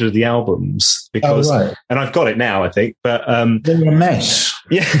the order of the albums because, and I've got it now, I think, but they're a mess.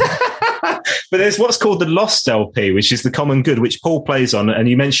 Yeah. But there's what's called the Lost LP, which is The Common Good, which Paul plays on. And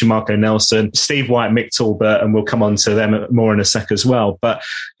you mentioned Marco Nelson, Steve White, Mick Talbot, and we'll come on to them more in a sec as well. But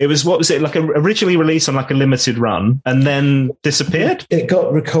it was, originally released on like a limited run and then disappeared? It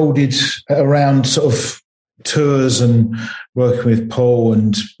got recorded around sort of tours and working with Paul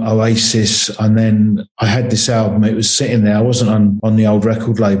and Oasis, and then I had this album. It was sitting there. I wasn't on the old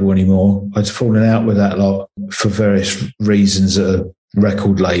record label anymore. I'd fallen out with that lot for various reasons,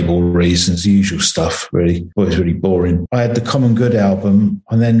 record label reasons, the usual stuff, really. It was really boring. I had the Common Good album,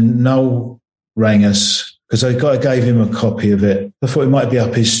 and then Noel rang us because I gave him a copy of it. I thought it might be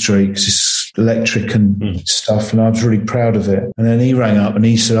up his street because it's electric and stuff, and I was really proud of it. And then he rang up and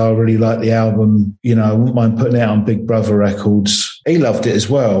he said, I really like the album. I wouldn't mind putting it out on Big Brother Records. He loved it as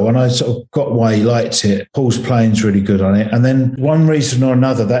well, and I sort of got why he liked it. Paul's playing's really good on it. And then one reason or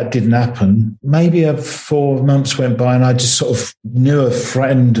another, that didn't happen. Maybe 4 months went by and I just sort of knew a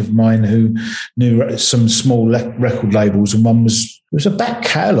friend of mine who knew some small record labels, and it was a back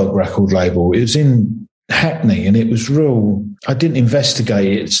catalogue record label. It was in Hackney, and it was I didn't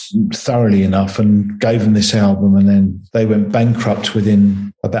investigate it thoroughly enough and gave them this album, and then they went bankrupt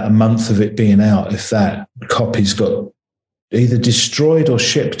within about a month of it being out, if that. Copies got either destroyed or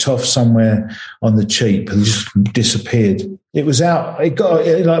shipped off somewhere on the cheap and just disappeared. It was out.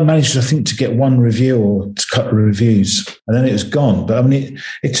 It managed, I think, to get one review or a couple of reviews, and then it was gone. But I mean,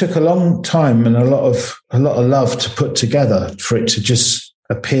 it took a long time and a lot of love to put together for it to just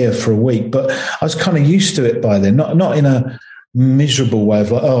appear for a week. But I was kind of used to it by then, not in a miserable way of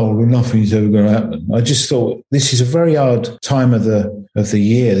like, oh, nothing's ever going to happen. I just thought this is a very hard time of the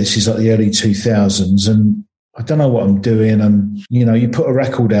year. This is like the early 2000s, and I don't know what I'm doing. And, you put a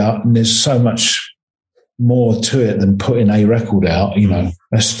record out and there's so much more to it than putting a record out.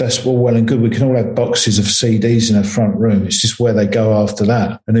 That's all well and good. We can all have boxes of CDs in our front room. It's just where they go after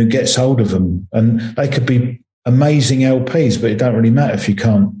that and who gets hold of them. And they could be amazing LPs, but it don't really matter if you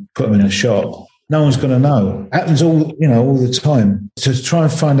can't put them in a shop. No one's going to know. It happens all the time. To try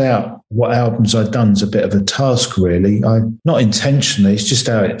and find out what albums I've done is a bit of a task, really. Not intentionally, it's just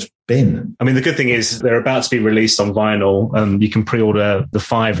how it's been. I mean, the good thing is they're about to be released on vinyl. You can pre-order the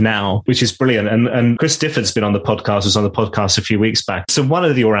 5 now, which is brilliant. And Chris Difford's been on the podcast, was on the podcast a few weeks back. So one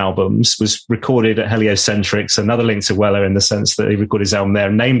of your albums was recorded at Heliocentrics, another link to Weller in the sense that he recorded his album there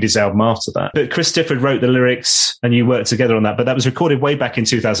and named his album after that. But Chris Difford wrote the lyrics and you worked together on that. But that was recorded way back in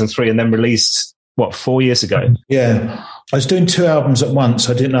 2003 and then released 4 years ago? Yeah. I was doing 2 albums at once.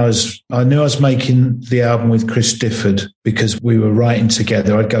 I knew I was making the album with Chris Difford because we were writing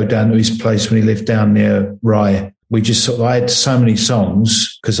together. I'd go down to his place when he lived down near Rye. I had so many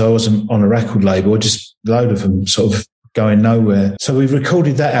songs because I wasn't on a record label, just a load of them sort of going nowhere. So we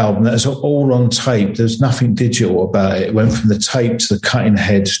recorded that album. That was all on tape. There was nothing digital about it. It went from the tape to the cutting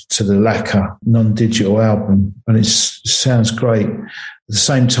head to the lacquer, non-digital album. And it sounds great. At the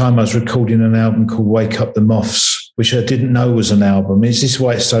same time, I was recording an album called Wake Up the Moths, which I didn't know was an album. Is this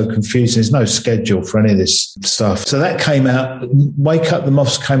why it's so confusing? There's no schedule for any of this stuff. So that came out. Wake Up the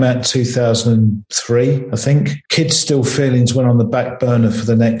Moths came out in 2003, I think. Kids Still Feelings went on the back burner for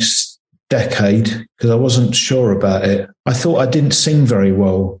the next decade because I wasn't sure about it. I thought I didn't sing very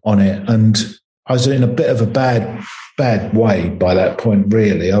well on it, and I was in a bit of a bad way by that point,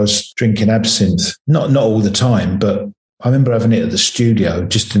 really. I was drinking absinthe, not all the time, but I remember having it at the studio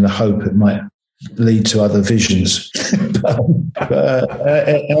just in the hope it might lead to other visions.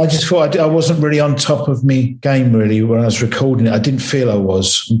 I just thought I wasn't really on top of me game, really, when I was recording it. I didn't feel I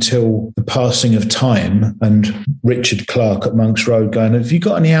was until the passing of time and Richard Clark at Monk's Road going, have you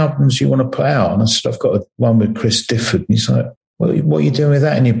got any albums you want to put out? And I said, I've got one with Chris Difford. And he's like, what are you doing with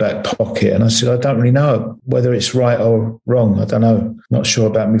that in your back pocket? And I said, I don't really know whether it's right or wrong. I don't know. Not sure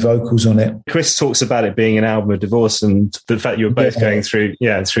about my vocals on it. Chris talks about it being an album of divorce and the fact you were both going through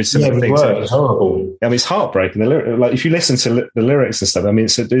similar things. It was horrible. I mean, it's heartbreaking. Like if you listen to the lyrics and stuff, I mean,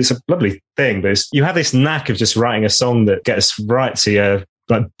 it's a lovely thing, but you have this knack of just writing a song that gets right to your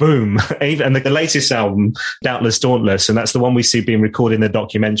like boom. And the latest album, Doubtless Dauntless, and that's the one we see being recorded in the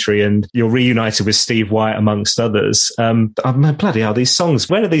documentary, and you're reunited with Steve White amongst others. Bloody hell, these songs,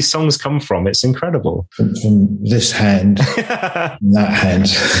 where do these songs come from? It's incredible. From this hand, that hand.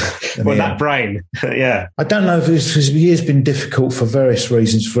 Well, that brain. Yeah. I don't know if it's because the year's been difficult for various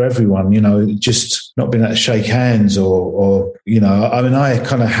reasons for everyone, just not being able to shake hands or I mean, I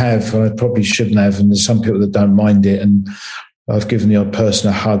kind of have, and I probably shouldn't have, and there's some people that don't mind it, and I've given the odd person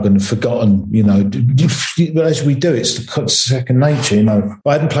a hug and forgotten, as we do, it's second nature,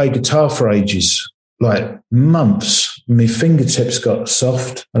 I hadn't played guitar for ages, like months. My fingertips got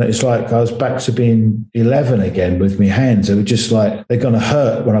soft, and it's like I was back to being 11 again with my hands. They were just like, they're going to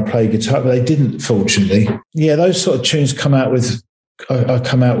hurt when I play guitar, but they didn't, fortunately. Yeah, those sort of tunes come out with,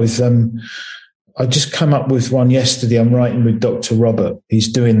 I just come up with one yesterday. I'm writing with Dr. Robert. He's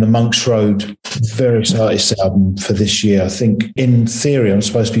doing the Monks Road Various Artists album for this year. I think in theory, I'm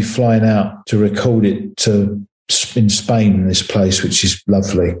supposed to be flying out to record it in Spain, in this place, which is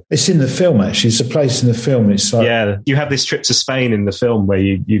lovely. It's in the film, actually. It's a place in the film. It's like, yeah, you have this trip to Spain in the film where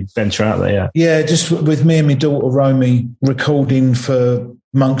you venture out there. Yeah, just with me and my daughter Romy recording for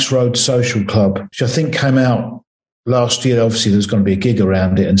Monks Road Social Club, which I think came out last year. Obviously, there was going to be a gig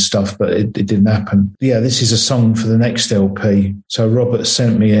around it and stuff, but it didn't happen. Yeah, this is a song for the next LP. So Robert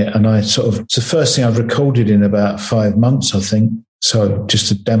sent me it, and it's the first thing I've recorded in about 5 months, I think. So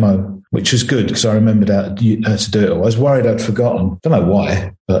just a demo, which was good because I remembered how to do it all. I was worried I'd forgotten. Don't know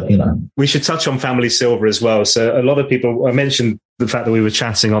why, but We should touch on Family Silver as well. So a lot of people, I mentioned the fact that we were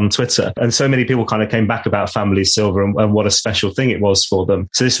chatting on Twitter, and so many people kind of came back about Family Silver and what a special thing it was for them.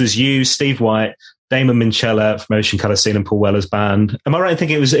 So this was you, Steve White, Damon Minchella from Ocean Colour Scene and Paul Weller's band. Am I right in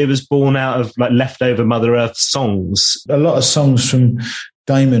thinking it was born out of like leftover Mother Earth songs? A lot of songs from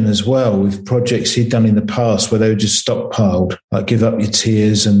Damon as well, with projects he'd done in the past where they were just stockpiled, like Give Up Your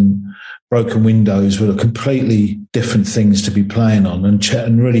Tears and Broken Windows were completely different things to be playing on,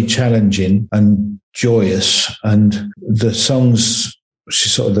 and really challenging and joyous. And the songs, which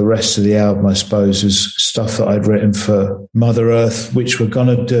is sort of the rest of the album, I suppose, is stuff that I'd written for Mother Earth, which we're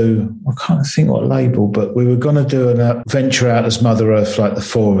going to do, I can't think what label, but we were going to do a venture out as Mother Earth, like the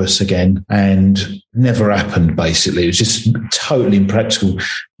four of us again, and never happened, basically. It was just totally impractical.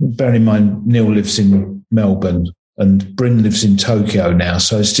 Bearing in mind, Neil lives in Melbourne and Bryn lives in Tokyo now,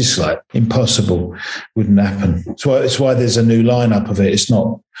 so it's just like impossible. Wouldn't happen. It's why there's a new lineup of it. It's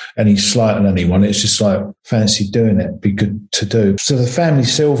not any slight on anyone. It's just like fancy doing it. Be good to do. So the Family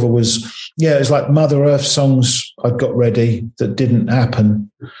Silver was, it was like Mother Earth songs I'd got ready that didn't happen,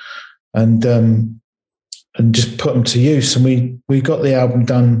 and just put them to use. And we got the album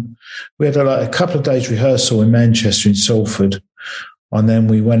done. We had a couple of days rehearsal in Manchester, in Salford, and then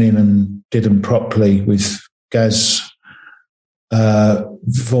we went in and did them properly with Gaz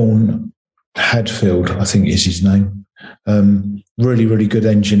Vaughan Hadfield, I think is his name. Really, really good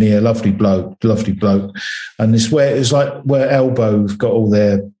engineer, lovely bloke. And it was like where Elbow have got all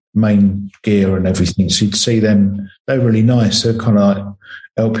their main gear and everything. So you'd see them, they're really nice. They're kind of like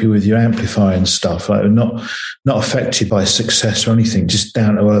help you with your amplifier and stuff. Like not affected by success or anything, just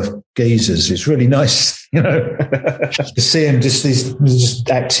down to earth geezers. It's really nice, to see them just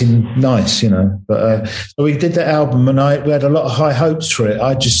acting nice, But so we did that album, and we had a lot of high hopes for it.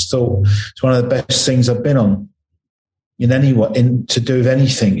 I just thought it's one of the best things I've been on to do with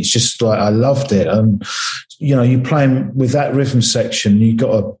anything. It's just like I loved it. And you're playing with that rhythm section, you've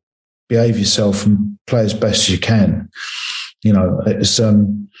got to behave yourself and play as best as you can. It's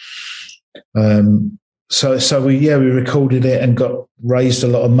so we recorded it and raised a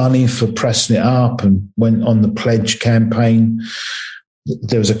lot of money for pressing it up and went on the pledge campaign.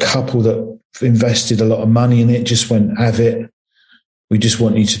 There was a couple that invested a lot of money in it, just went, have it. We just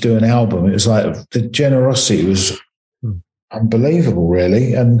want you to do an album. It was like the generosity was unbelievable,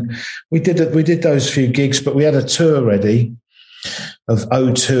 really. And we did those few gigs, but we had a tour ready of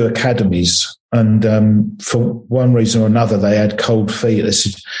O2 academies. And for one reason or another, they had cold feet. They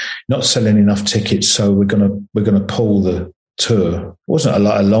said, not selling enough tickets, so we're gonna pull the tour. It wasn't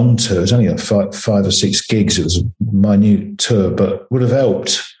a long tour. It was only like 5 or 6 gigs. It was a minute tour, but would have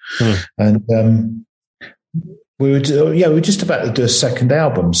helped. And we were just about to do a second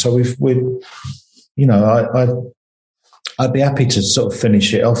album. So I'd be happy to sort of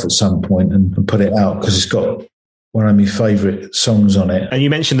finish it off at some point and put it out, because it's got one of my favourite songs on it. And you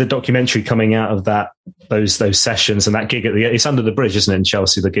mentioned the documentary coming out of that those sessions and that gig it's Under the Bridge, isn't it, in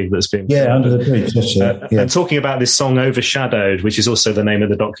Chelsea, the gig that's been Under the Bridge, that's it. And talking about this song Overshadowed, which is also the name of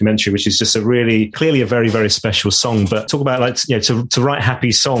the documentary, which is just clearly a very, very special song. But talk about to write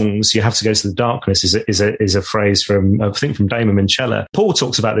happy songs, you have to go to the darkness is a phrase from, I think, from Damon Minchella. Paul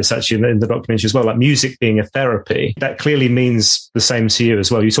talks about this actually in the documentary as well, like music being a therapy. That clearly means the same to you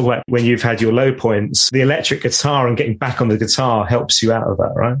as well. You talk about when you've had your low points, the electric guitar and getting back on the guitar helps you out of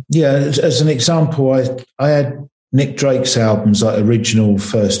that, right? Yeah, as an example, I had Nick Drake's albums, like original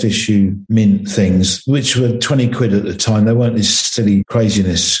first issue mint things, which were 20 quid at the time. They weren't this silly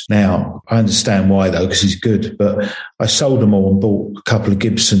craziness now. I understand why, though, because he's good. But I sold them all and bought a couple of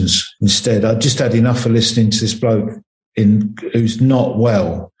Gibsons instead. I just had enough of listening to this bloke who's not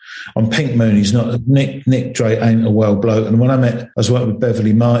well. On Pink Moon, he's not. Nick Drake ain't a well bloke. And when I was working with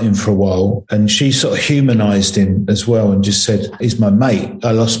Beverly Martin for a while, and she sort of humanised him as well and just said, he's my mate.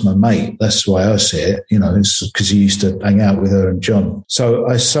 I lost my mate. That's the way I see it, because he used to hang out with her and John. So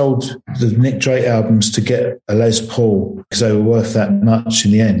I sold the Nick Drake albums to get a Les Paul because they were worth that much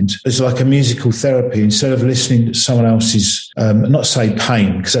in the end. It's like a musical therapy. Instead of listening to someone else's, not say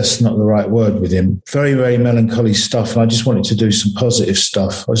pain, because that's not the right word with him, very, very melancholy stuff. And I just wanted to do some positive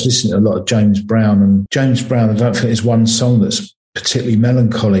stuff. I was listening to a lot of James Brown, I don't think there's one song that's particularly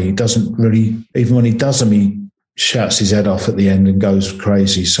melancholy. He doesn't really, even when he does them, he shouts his head off at the end and goes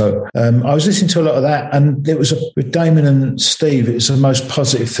crazy. So I was listening to a lot of that, and it was with Damon and Steve, it was the most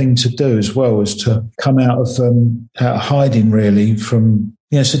positive thing to do as well, was to come out of hiding really from.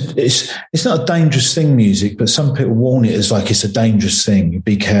 So it's not a dangerous thing, music, but some people warn it as like it's a dangerous thing.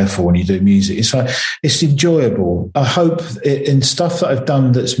 Be careful when you do music. It's like, it's enjoyable. I hope in stuff that I've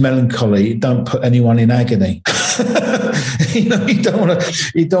done that's melancholy, don't put anyone in agony. You don't want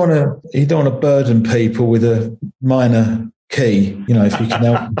to burden people with a minor key, if you can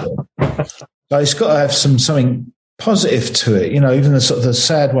help it. But it's got to have something positive to it, even the sort of the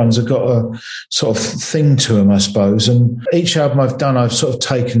sad ones have got a sort of thing to them, I suppose. And each album I've done, I've sort of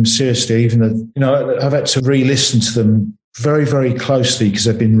taken them seriously, even I've had to re-listen to them very, very closely because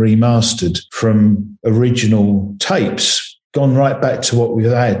they've been remastered from original tapes, gone right back to what we've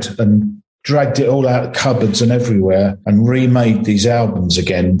had and dragged it all out of cupboards and everywhere and remade these albums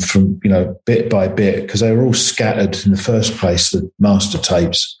again from, bit by bit, because they were all scattered in the first place, the master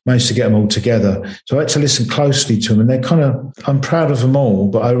tapes. Managed to get them all together. So I had to listen closely to them, and they're I'm proud of them all,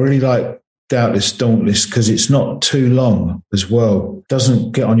 but I really like Doubtless Dauntless because it's not too long as well. It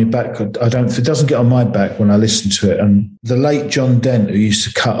doesn't get on your back. It doesn't get on my back when I listen to it. And the late John Dent, who used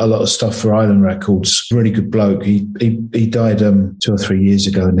to cut a lot of stuff for Island Records, really good bloke. He died 2 or 3 years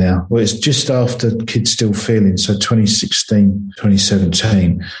ago now. Well, it's just after Kids Still Feeling, so 2016,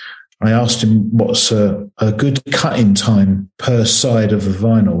 2017. I asked him what's a good cutting time per side of a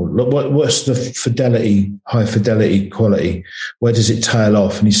vinyl. What's the high fidelity quality? Where does it tail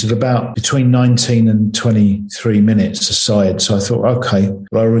off? And he said about between 19 and 23 minutes a side. So I thought, okay,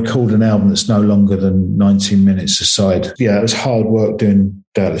 well, I'll record an album that's no longer than 19 minutes a side. Yeah, it was hard work doing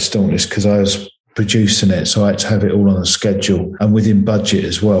Doubtless Dauntless because I was producing it, so I had to have it all on a schedule and within budget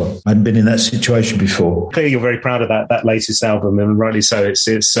as well. I hadn't been in that situation before. Clearly, you're very proud of that latest album, and rightly so. It's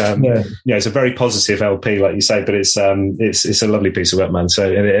it's a very positive LP, like you say, but it's a lovely piece of work, man.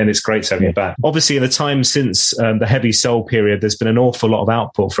 So and it's great to have you back. Obviously, in the time since the Heavy Soul period, there's been an awful lot of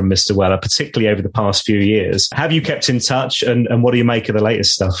output from Mr. Weller, particularly over the past few years. Have you kept in touch, and what do you make of the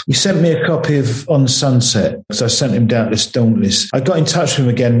latest stuff? He sent me a copy of On Sunset because I sent him Doubtless Dauntless. I got in touch with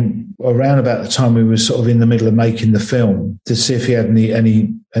him again around about the time we were sort of in the middle of making the film to see if he had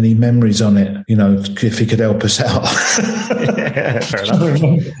any memories on it, if he could help us out. Yeah, fair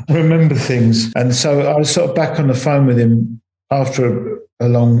enough. I remember things. And so I was sort of back on the phone with him after a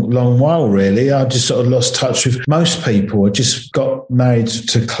long while, really. I just sort of lost touch with most people. I just got married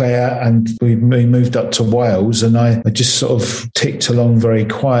to Claire and we moved up to Wales, and I just sort of ticked along very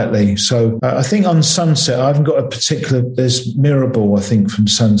quietly. So I think on Sunset, I haven't got a particular, there's Mirrorball, I think, from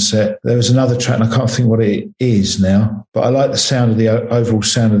Sunset. There was another track, and I can't think what it is now, but I like the sound of the overall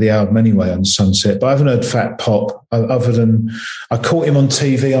sound of the album anyway on Sunset. But I haven't heard Fat Pop other than I caught him on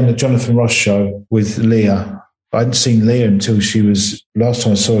TV on the Jonathan Ross show with Leah. I hadn't seen Leah until last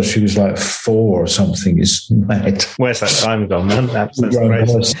time I saw her, she was like 4 or something. It's mad. Where's that time gone, man? That's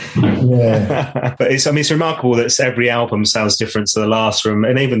crazy. Yeah. But it's remarkable that every album sounds different to the last,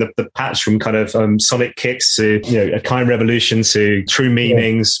 and even the patch from kind of Sonic Kicks to, A Kind Revolution to True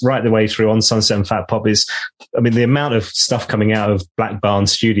Meanings, right the way through On Sunset and Fat Pop the amount of stuff coming out of Black Barn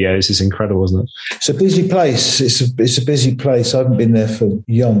Studios is incredible, isn't it? It's a busy place. It's a busy place. I haven't been there for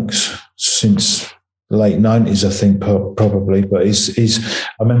yonks since late 90s, I think, probably. But I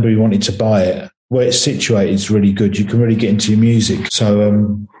remember he wanted to buy it where it's situated is really good. You can really get into your music. So,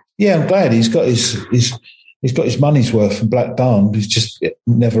 I'm glad he's got he's got his money's worth from Black Barn. He's just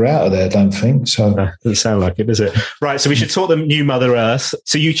never out of there, I don't think. So doesn't sound like it, does it? Right, so we should talk the new Mother Earth.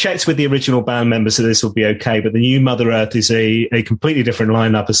 So you checked with the original band members, so this will be okay. But the new Mother Earth is a completely different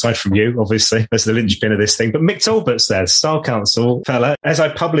lineup, aside from you, obviously. That's the linchpin of this thing. But Mick Talbot's there, Style Council fella. As I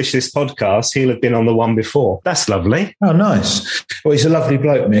publish this podcast, he'll have been on the one before. That's lovely. Oh, nice. Well, he's a lovely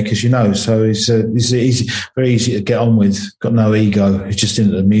bloke, Mick, as you know. So he's easy, very easy to get on with. Got no ego. He's just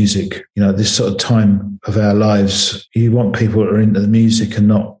into the music. You know, this sort of time of our lives, you want people that are into the music and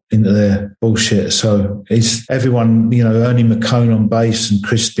not into their bullshit. So it's everyone, you know, Ernie McCone on bass and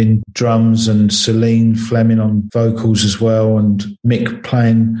Crispin drums and Celine Fleming on vocals as well, and Mick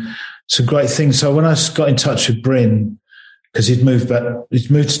playing some great things. So when I got in touch with Bryn, because he'd moved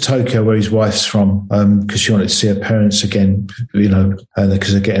to Tokyo where his wife's from, because she wanted to see her parents again, you know,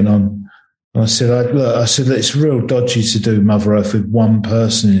 because they're getting on. I said, it's real dodgy to do Mother Earth with one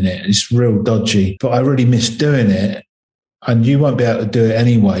person in it. It's real dodgy, but I really miss doing it. And you won't be able to do it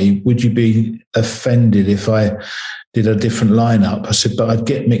anyway. Would you be offended if I did a different lineup? I said, but I'd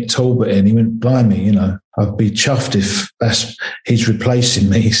get Mick Talbot in. He went, blimey, you know, I'd be chuffed if he's replacing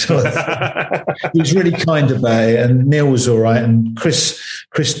me. So he was really kind about it. And Neil was all right. And Chris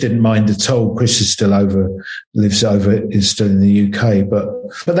didn't mind at all. Chris is still is still in the UK.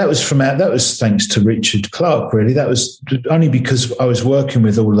 But that was thanks to Richard Clark, really. That was only because I was working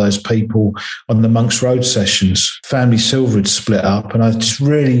with all those people on the Monks Road sessions. Family Silver had split up, and I just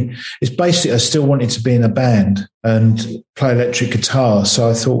really, it's basically, I still wanted to be in a band and play electric guitar. So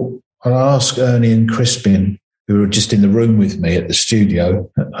I thought, I'll ask Ernie and Crispin, who were just in the room with me at the studio.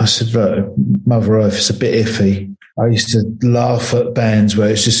 I said, look, Mother Earth is a bit iffy. I used to laugh at bands where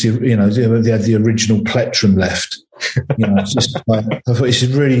it's just, you know, they had the original plectrum left. You know, it's just like, I thought, he's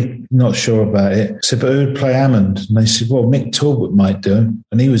really not sure about it. I said, but who would play Hammond? And they said, well, Mick Talbot might do.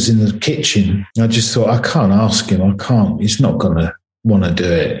 And he was in the kitchen. I just thought, I can't ask him. I can't. He's not going to want to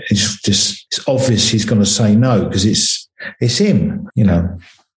do it. It's obvious he's going to say no because it's him, you know.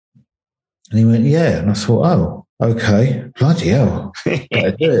 And he went, yeah. And I thought, oh, okay, bloody hell.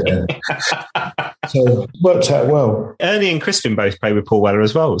 Better do it then. So it worked out well. Ernie and Crispin both played with Paul Weller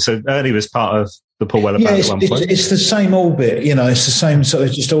as well. So Ernie was part of the Paul Weller band at one point. It's the same orbit, you know, it's the same sort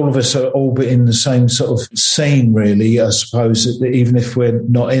of, just all of us are orbiting the same sort of scene, really, I suppose, even if we're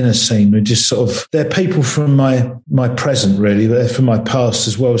not in a scene. We're just sort of, they're people from my present, really, but they're from my past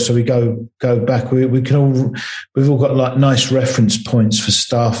as well. So we go back. We've all got like nice reference points for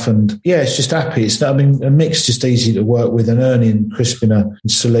stuff. And yeah, it's just happy. Mick's just easy to work with, and Ernie and Crispin and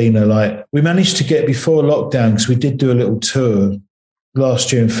Selena, like, we managed to get before lockdown, because we did do a little tour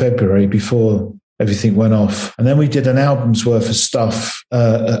last year in February before everything went off. And then we did an album's worth of stuff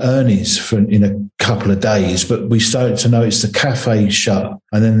at Ernie's in a couple of days. But we started to notice the cafe shut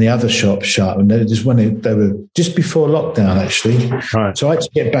and then the other shop shut. And they were just before lockdown, actually. Right. So I had to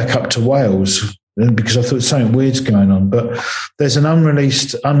get back up to Wales because I thought something weird's going on. But there's an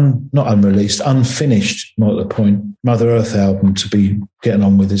unfinished, not at the point, Mother Earth album to be getting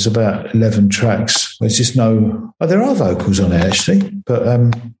on with. There's about 11 tracks. There's just there are vocals on it, actually.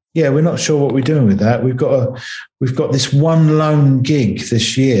 But yeah, we're not sure what we're doing with that. We've got this one lone gig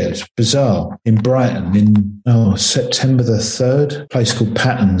this year. It's bizarre, in Brighton in September the 3rd. A place called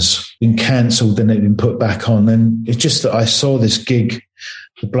Patterns. Been cancelled and it been put back on. And it's just that I saw this gig.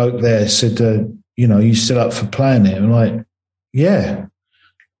 The bloke there said, you still up for playing it? I'm like, yeah.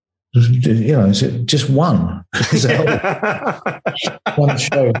 You know, is it just one? One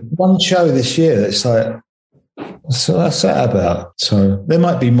show this year. It's like, so that's that about. So there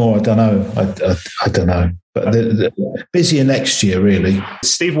might be more. I don't know. I don't know. But they're busier next year, really.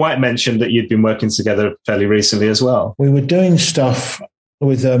 Steve White mentioned that you'd been working together fairly recently as well. We were doing stuff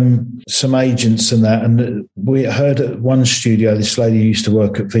with some agents and that, and we heard at one studio, this lady who used to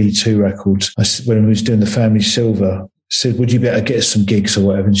work at V2 Records, when we was doing the Family Silver, said, would you better get some gigs or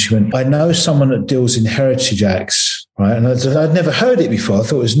whatever? And she went, I know someone that deals in heritage acts, right? And I'd never heard it before. I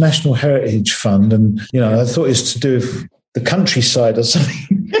thought it was National Heritage Fund, and, I thought it was to do with the countryside or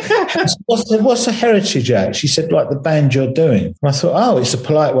something. What's a heritage act? She said, like the band you're doing. And I thought, it's a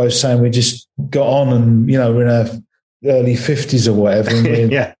polite way of saying we just got on and, we're in our early 50s or whatever.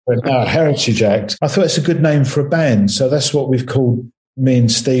 And we're a heritage act. I thought it's a good name for a band. So that's what we've called me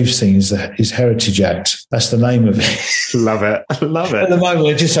and Steve's thing is Heritage Act. That's the name of it. Love it. I love it. At the moment,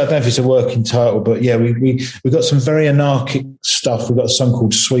 I don't know if it's a working title, but yeah, we got some very anarchic stuff. We've got a song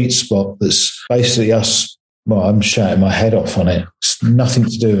called Sweet Spot that's basically us. Well, I'm shouting my head off on it. It's nothing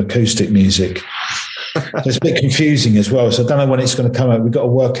to do with acoustic music. it's a bit confusing as well. So I don't know when it's going to come out. We've got to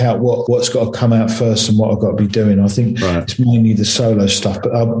work out what's got to come out first and what I've got to be doing. I think it's mainly the solo stuff,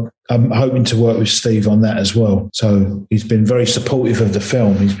 but I'm hoping to work with Steve on that as well. So he's been very supportive of the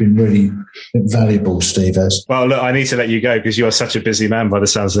film. He's been really valuable, Steve has. Well, look, I need to let you go because you are such a busy man by the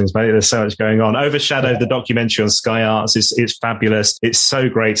sounds of things, mate. There's so much going on. Overshadowed, the documentary on Sky Arts, it's fabulous. It's so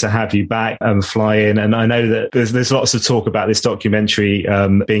great to have you back and fly in. And I know that there's lots of talk about this documentary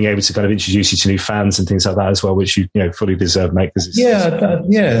being able to kind of introduce you to new fans and things like that as well, which you fully deserve, mate.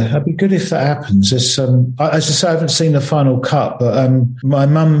 It'd be good if that happens. It's, as I say, I haven't seen the final cut, but my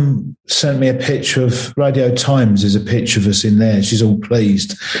mum sent me a picture of Radio Times. There's a picture of us in there. She's all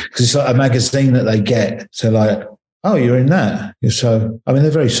pleased because it's like a magazine that they get. So like, oh, you're in that. So, I mean,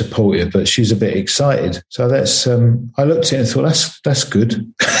 they're very supportive, but she's a bit excited. So that's, I looked at it and thought, that's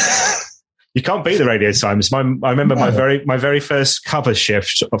good. You can't beat the Radio Times. I remember my very first cover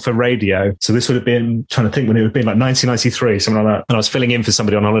shift for radio. So this would have been, trying to think when it would have been like 1993, something like that. And I was filling in for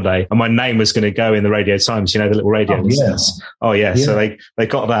somebody on holiday and my name was going to go in the Radio Times, the little radio listeners. Oh yeah. So they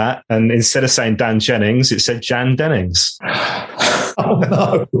got that. And instead of saying Dan Jennings, it said Jan Dennings. Oh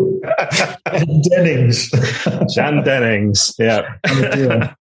no. Jan Dennings. Jan Dennings. Yeah.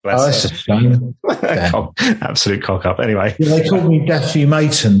 Oh, that's a shame. Absolute cock up. Anyway. Yeah, they called me Daffy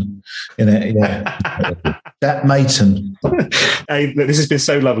Mayton in it. Yeah. Dat Mayton. Hey, this has been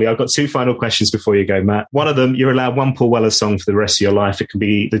so lovely. I've got two final questions before you go, Matt. One of them, you're allowed one Paul Weller song for the rest of your life. It can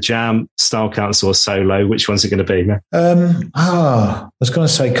be the Jam, Style Council, or solo. Which one's it going to be, Matt? I was going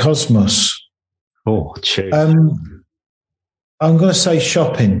to say Cosmos. Oh, choose. I'm going to say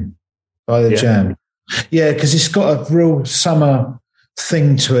Shopping by the Jam. Yeah, because it's got a real summer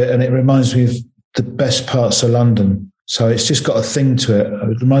thing to it, and it reminds me of the best parts of London. So it's just got a thing to it.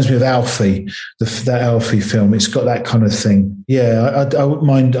 It reminds me of Alfie, that Alfie film. It's got that kind of thing. Yeah, I wouldn't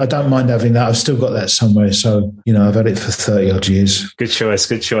mind. I don't mind having that. I've still got that somewhere. So, I've had it for 30 odd years. Good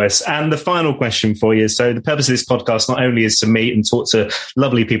choice. And the final question for you. So the purpose of this podcast not only is to meet and talk to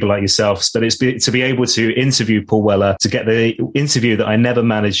lovely people like yourselves, but it's to be able to interview Paul Weller, to get the interview that I never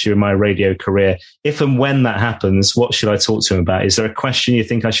managed during my radio career. If and when that happens, what should I talk to him about? Is there a question you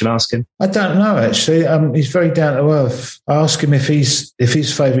think I should ask him? I don't know, actually. He's very down to earth. I ask him if his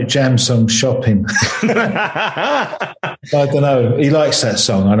favourite Jam song's Shopping. I don't know. He likes that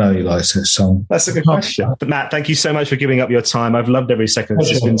song. I know he likes that song. That's a good question. But Matt, thank you so much for giving up your time. I've loved every second.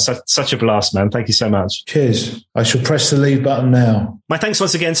 It's been such a blast, man. Thank you so much. Cheers. I shall press the leave button now. My thanks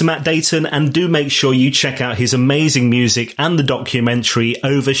once again to Matt Dayton, and do make sure you check out his amazing music and the documentary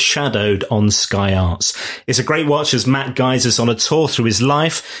Overshadowed on Sky Arts. It's a great watch as Matt guides us on a tour through his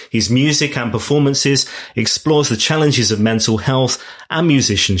life, his music and performances, explores the challenges of mental health and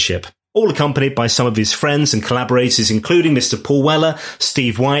musicianship, all accompanied by some of his friends and collaborators, including Mr. Paul Weller,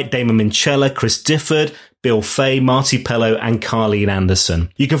 Steve White, Damon Minchella, Chris Difford, Bill Fay, Marty Pello, and Carleen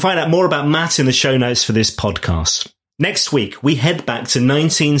Anderson. You can find out more about Matt in the show notes for this podcast. Next week, we head back to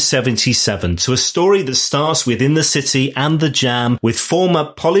 1977 to a story that starts within the city and the Jam with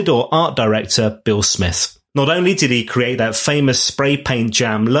former Polydor art director Bill Smith. Not only did he create that famous spray paint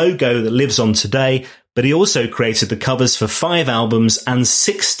Jam logo that lives on today, but he also created the covers for 5 albums and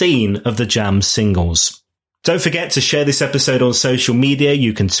 16 of the Jam singles. Don't forget to share this episode on social media.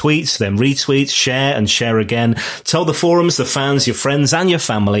 You can tweet, then retweet, share and share again. Tell the forums, the fans, your friends and your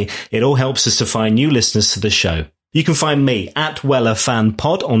family. It all helps us to find new listeners to the show. You can find me at Weller Fan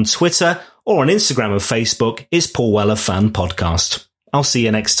Pod on Twitter, or on Instagram or Facebook. It's Paul Weller Fan Podcast. I'll see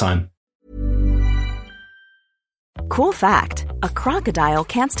you next time. Cool fact, a crocodile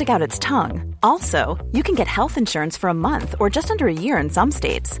can't stick out its tongue. Also, you can get health insurance for a month or just under a year in some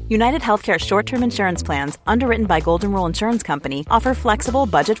states. United Healthcare short-term insurance plans, underwritten by Golden Rule Insurance Company, offer flexible,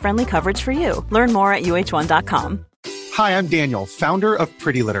 budget-friendly coverage for you. Learn more at UH1.com. Hi, I'm Daniel, founder of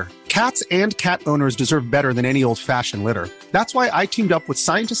Pretty Litter. Cats and cat owners deserve better than any old-fashioned litter. That's why I teamed up with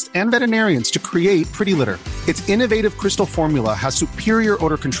scientists and veterinarians to create Pretty Litter. Its innovative crystal formula has superior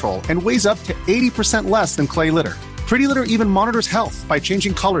odor control and weighs up to 80% less than clay litter. Pretty Litter even monitors health by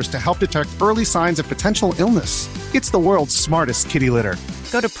changing colors to help detect early signs of potential illness. It's the world's smartest kitty litter.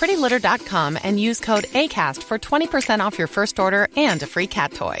 Go to prettylitter.com and use code ACAST for 20% off your first order and a free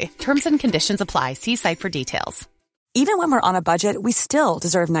cat toy. Terms and conditions apply. See site for details. Even when we're on a budget, we still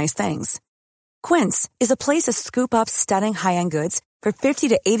deserve nice things. Quince is a place to scoop up stunning high-end goods for 50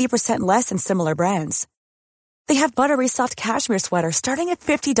 to 80% less than similar brands. They have buttery soft cashmere sweaters starting at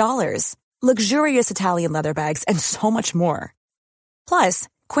 $50, luxurious Italian leather bags, and so much more. Plus,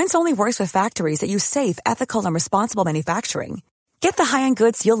 Quince only works with factories that use safe, ethical, and responsible manufacturing. Get the high-end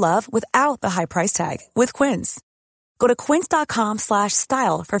goods you'll love without the high price tag with Quince. Go to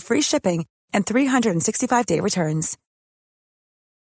quince.com/style for free shipping and 365-day returns.